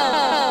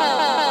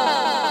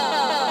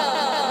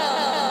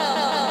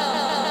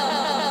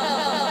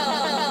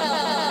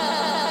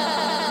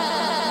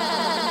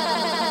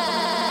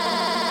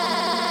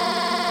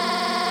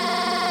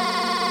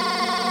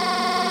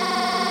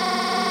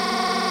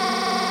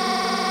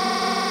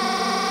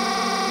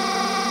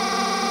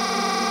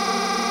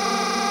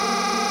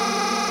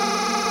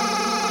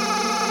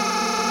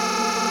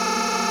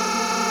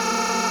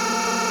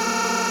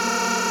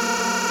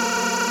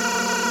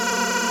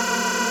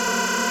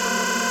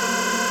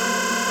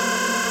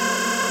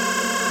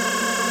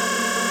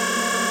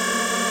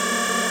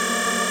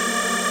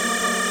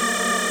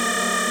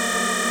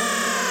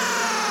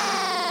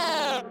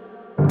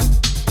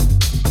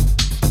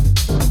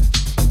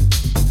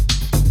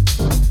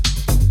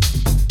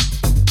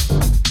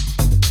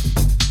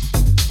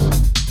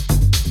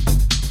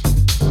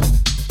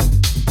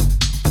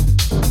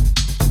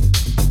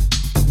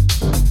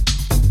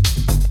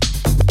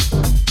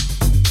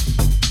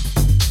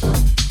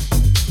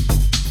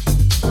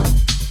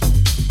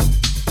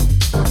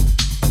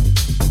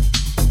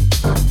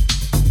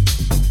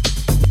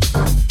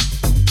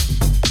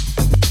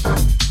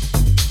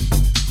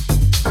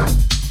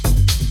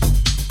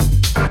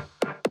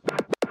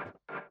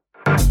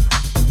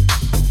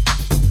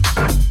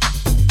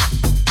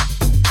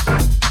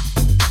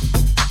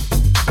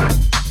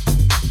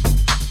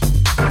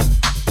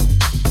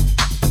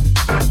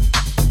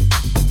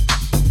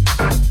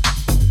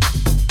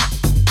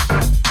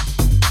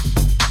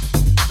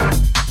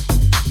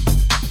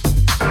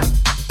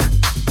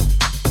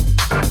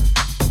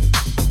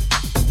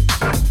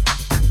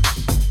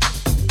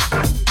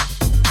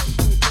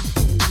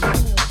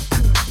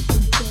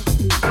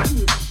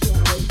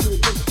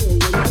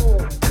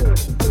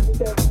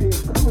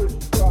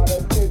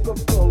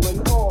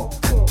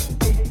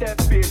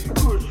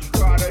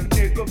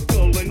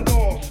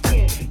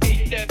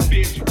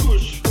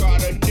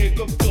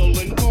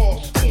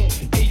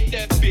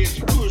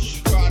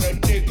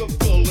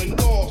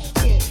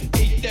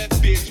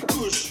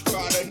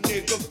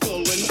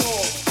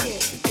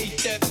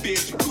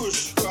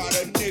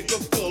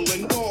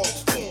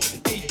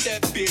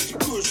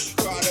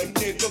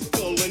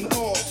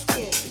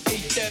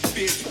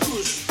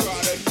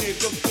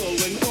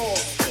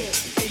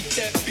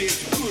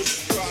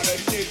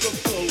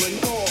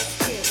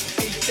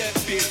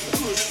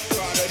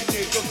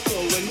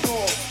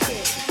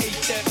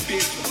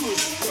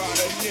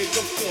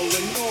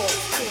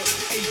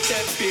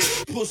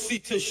 Pussy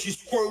till she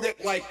squirted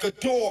like a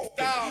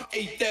dolphin.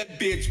 Ate that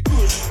bitch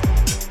push.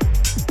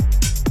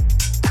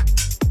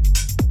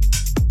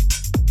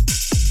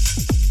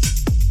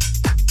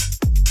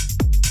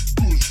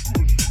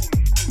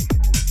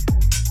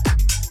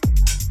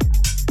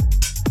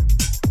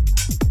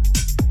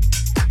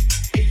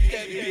 Ate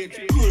that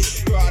bitch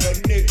push. Got a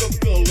nigga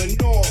feeling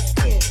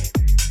awesome.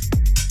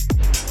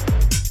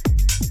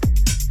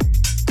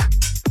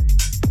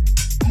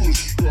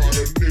 Push. Got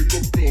a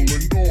nigga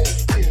feeling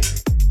awesome.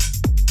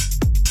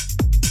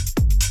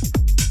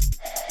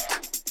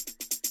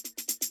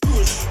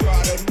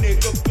 Got a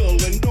nigga feeling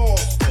awesome.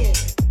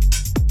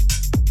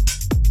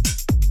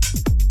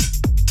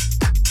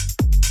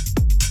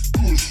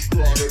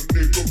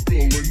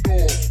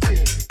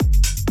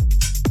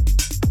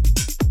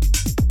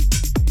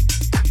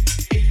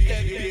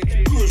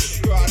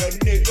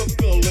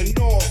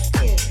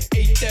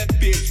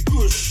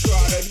 Push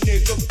got a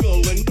nigga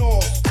feeling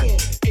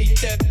awesome. Ate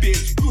that bitch. Push got a nigga feeling awesome. Ate that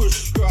bitch.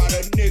 Push got a nigga feeling awesome. Ate that bitch. Push got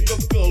a nigga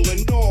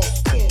feeling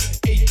awesome.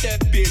 Ate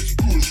that bitch.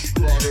 Push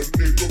got a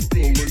nigga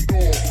feeling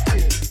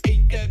awesome.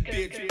 Ate that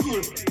bitch.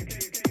 Push.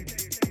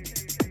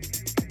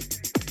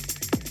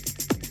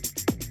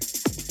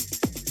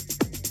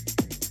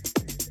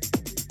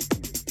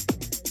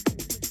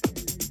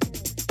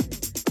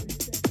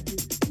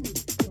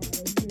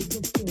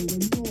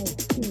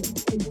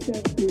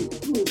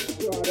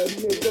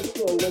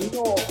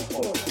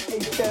 Ain't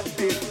that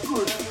bitch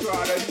push,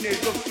 got a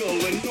nigga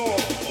feeling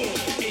awesome.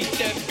 Ain't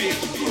that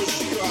bitch push,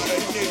 got a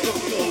nigga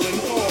feeling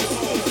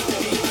awesome.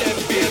 Ain't that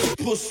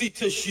bitch pussy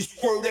till she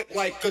squirted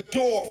like a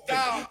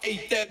dolphin.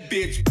 Ain't that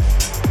bitch.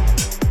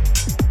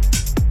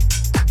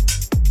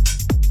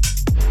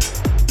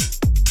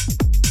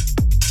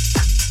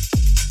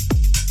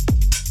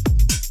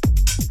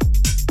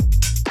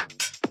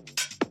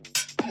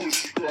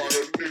 Push, got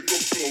a nigga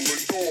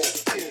feeling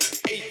awesome.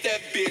 Ain't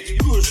that bitch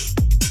push.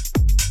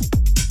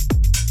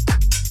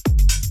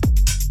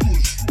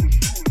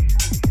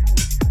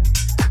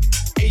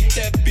 ate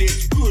that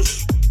bitch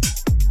push.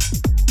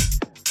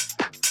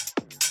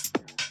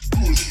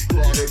 Push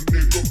got a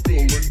nigga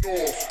feeling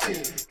off.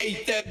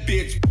 Ate that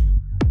bitch.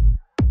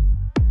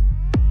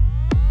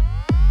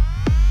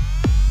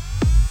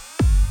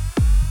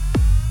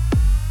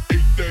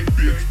 Ate that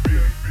bitch.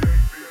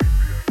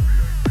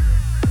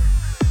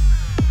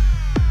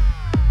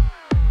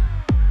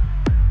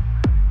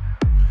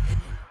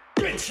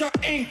 Bitch, I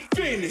ain't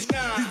finished.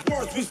 These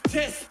words was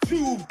test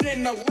tubed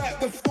in the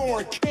lab with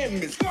foreign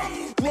chemists.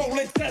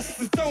 Rolling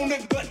testers on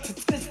it, but the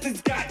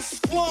testers got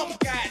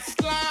slumped.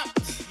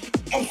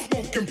 I'm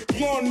smoking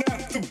blunt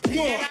after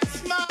blunt. I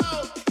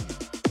smoke.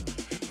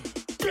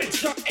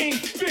 Bitch, I ain't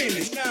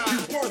finished.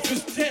 These words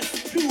was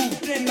test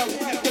tubed in the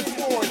lab with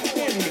foreign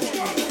chemists.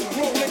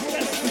 Rolling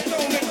testers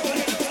on it, but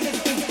the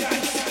testers got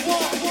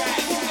slumped.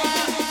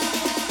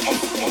 I'm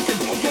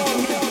smoking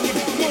blunt after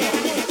blunt.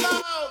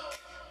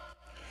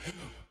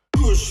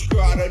 Push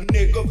got a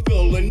nigga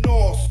feeling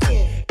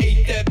awesome.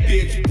 Ate that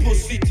bitch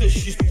pussy till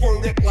she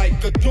squirted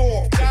like a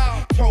dog.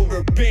 Told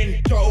her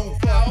bend over,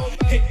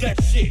 hit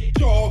that shit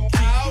dog.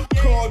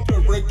 Called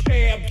her a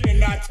cab,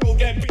 then I told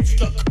that bitch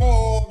to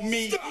call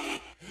me.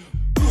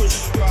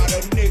 Push got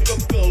a nigga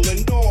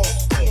feeling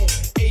awesome.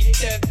 Ate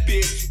that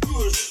bitch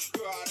push.